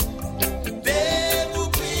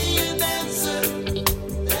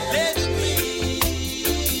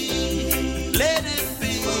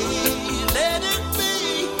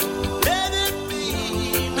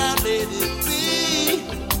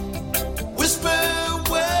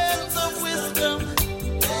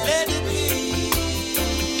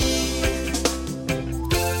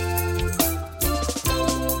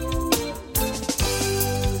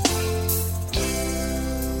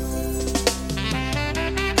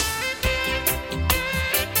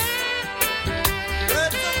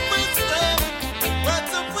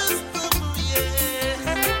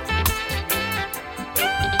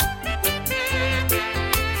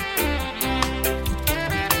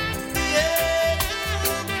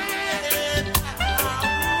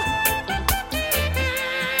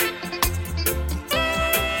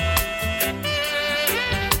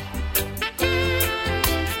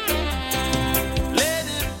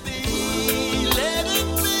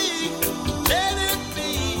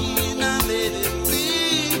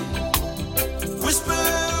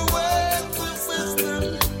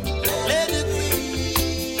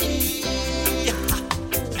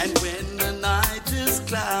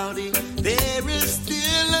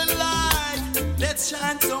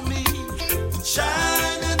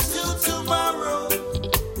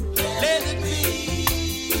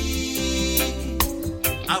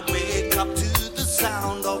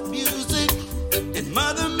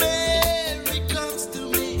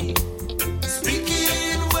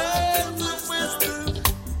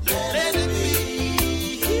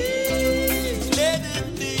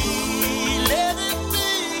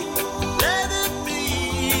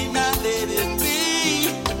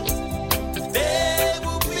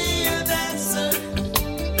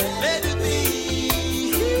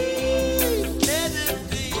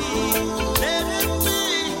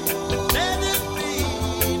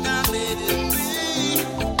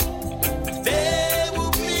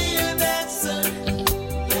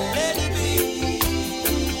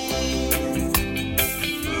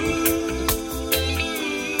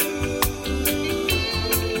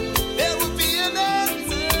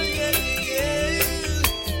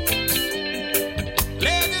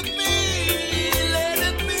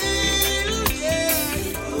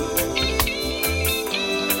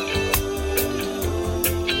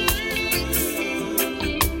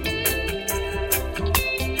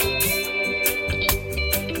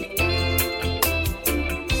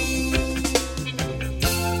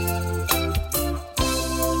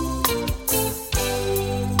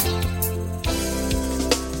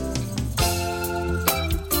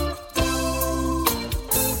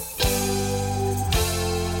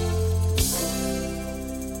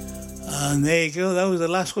And there you go. That was the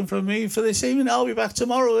last one from me for this evening. I'll be back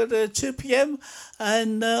tomorrow at 2 p.m.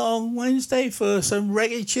 and on Wednesday for some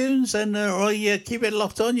reggae tunes. And keep it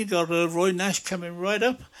locked on. You got Roy Nash coming right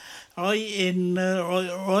up, right in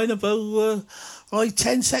about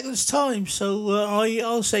 10 seconds time. So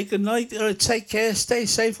I'll say good night. Take care. Stay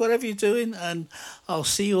safe. Whatever you're doing, and I'll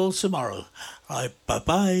see you all tomorrow. Right. Bye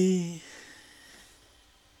bye.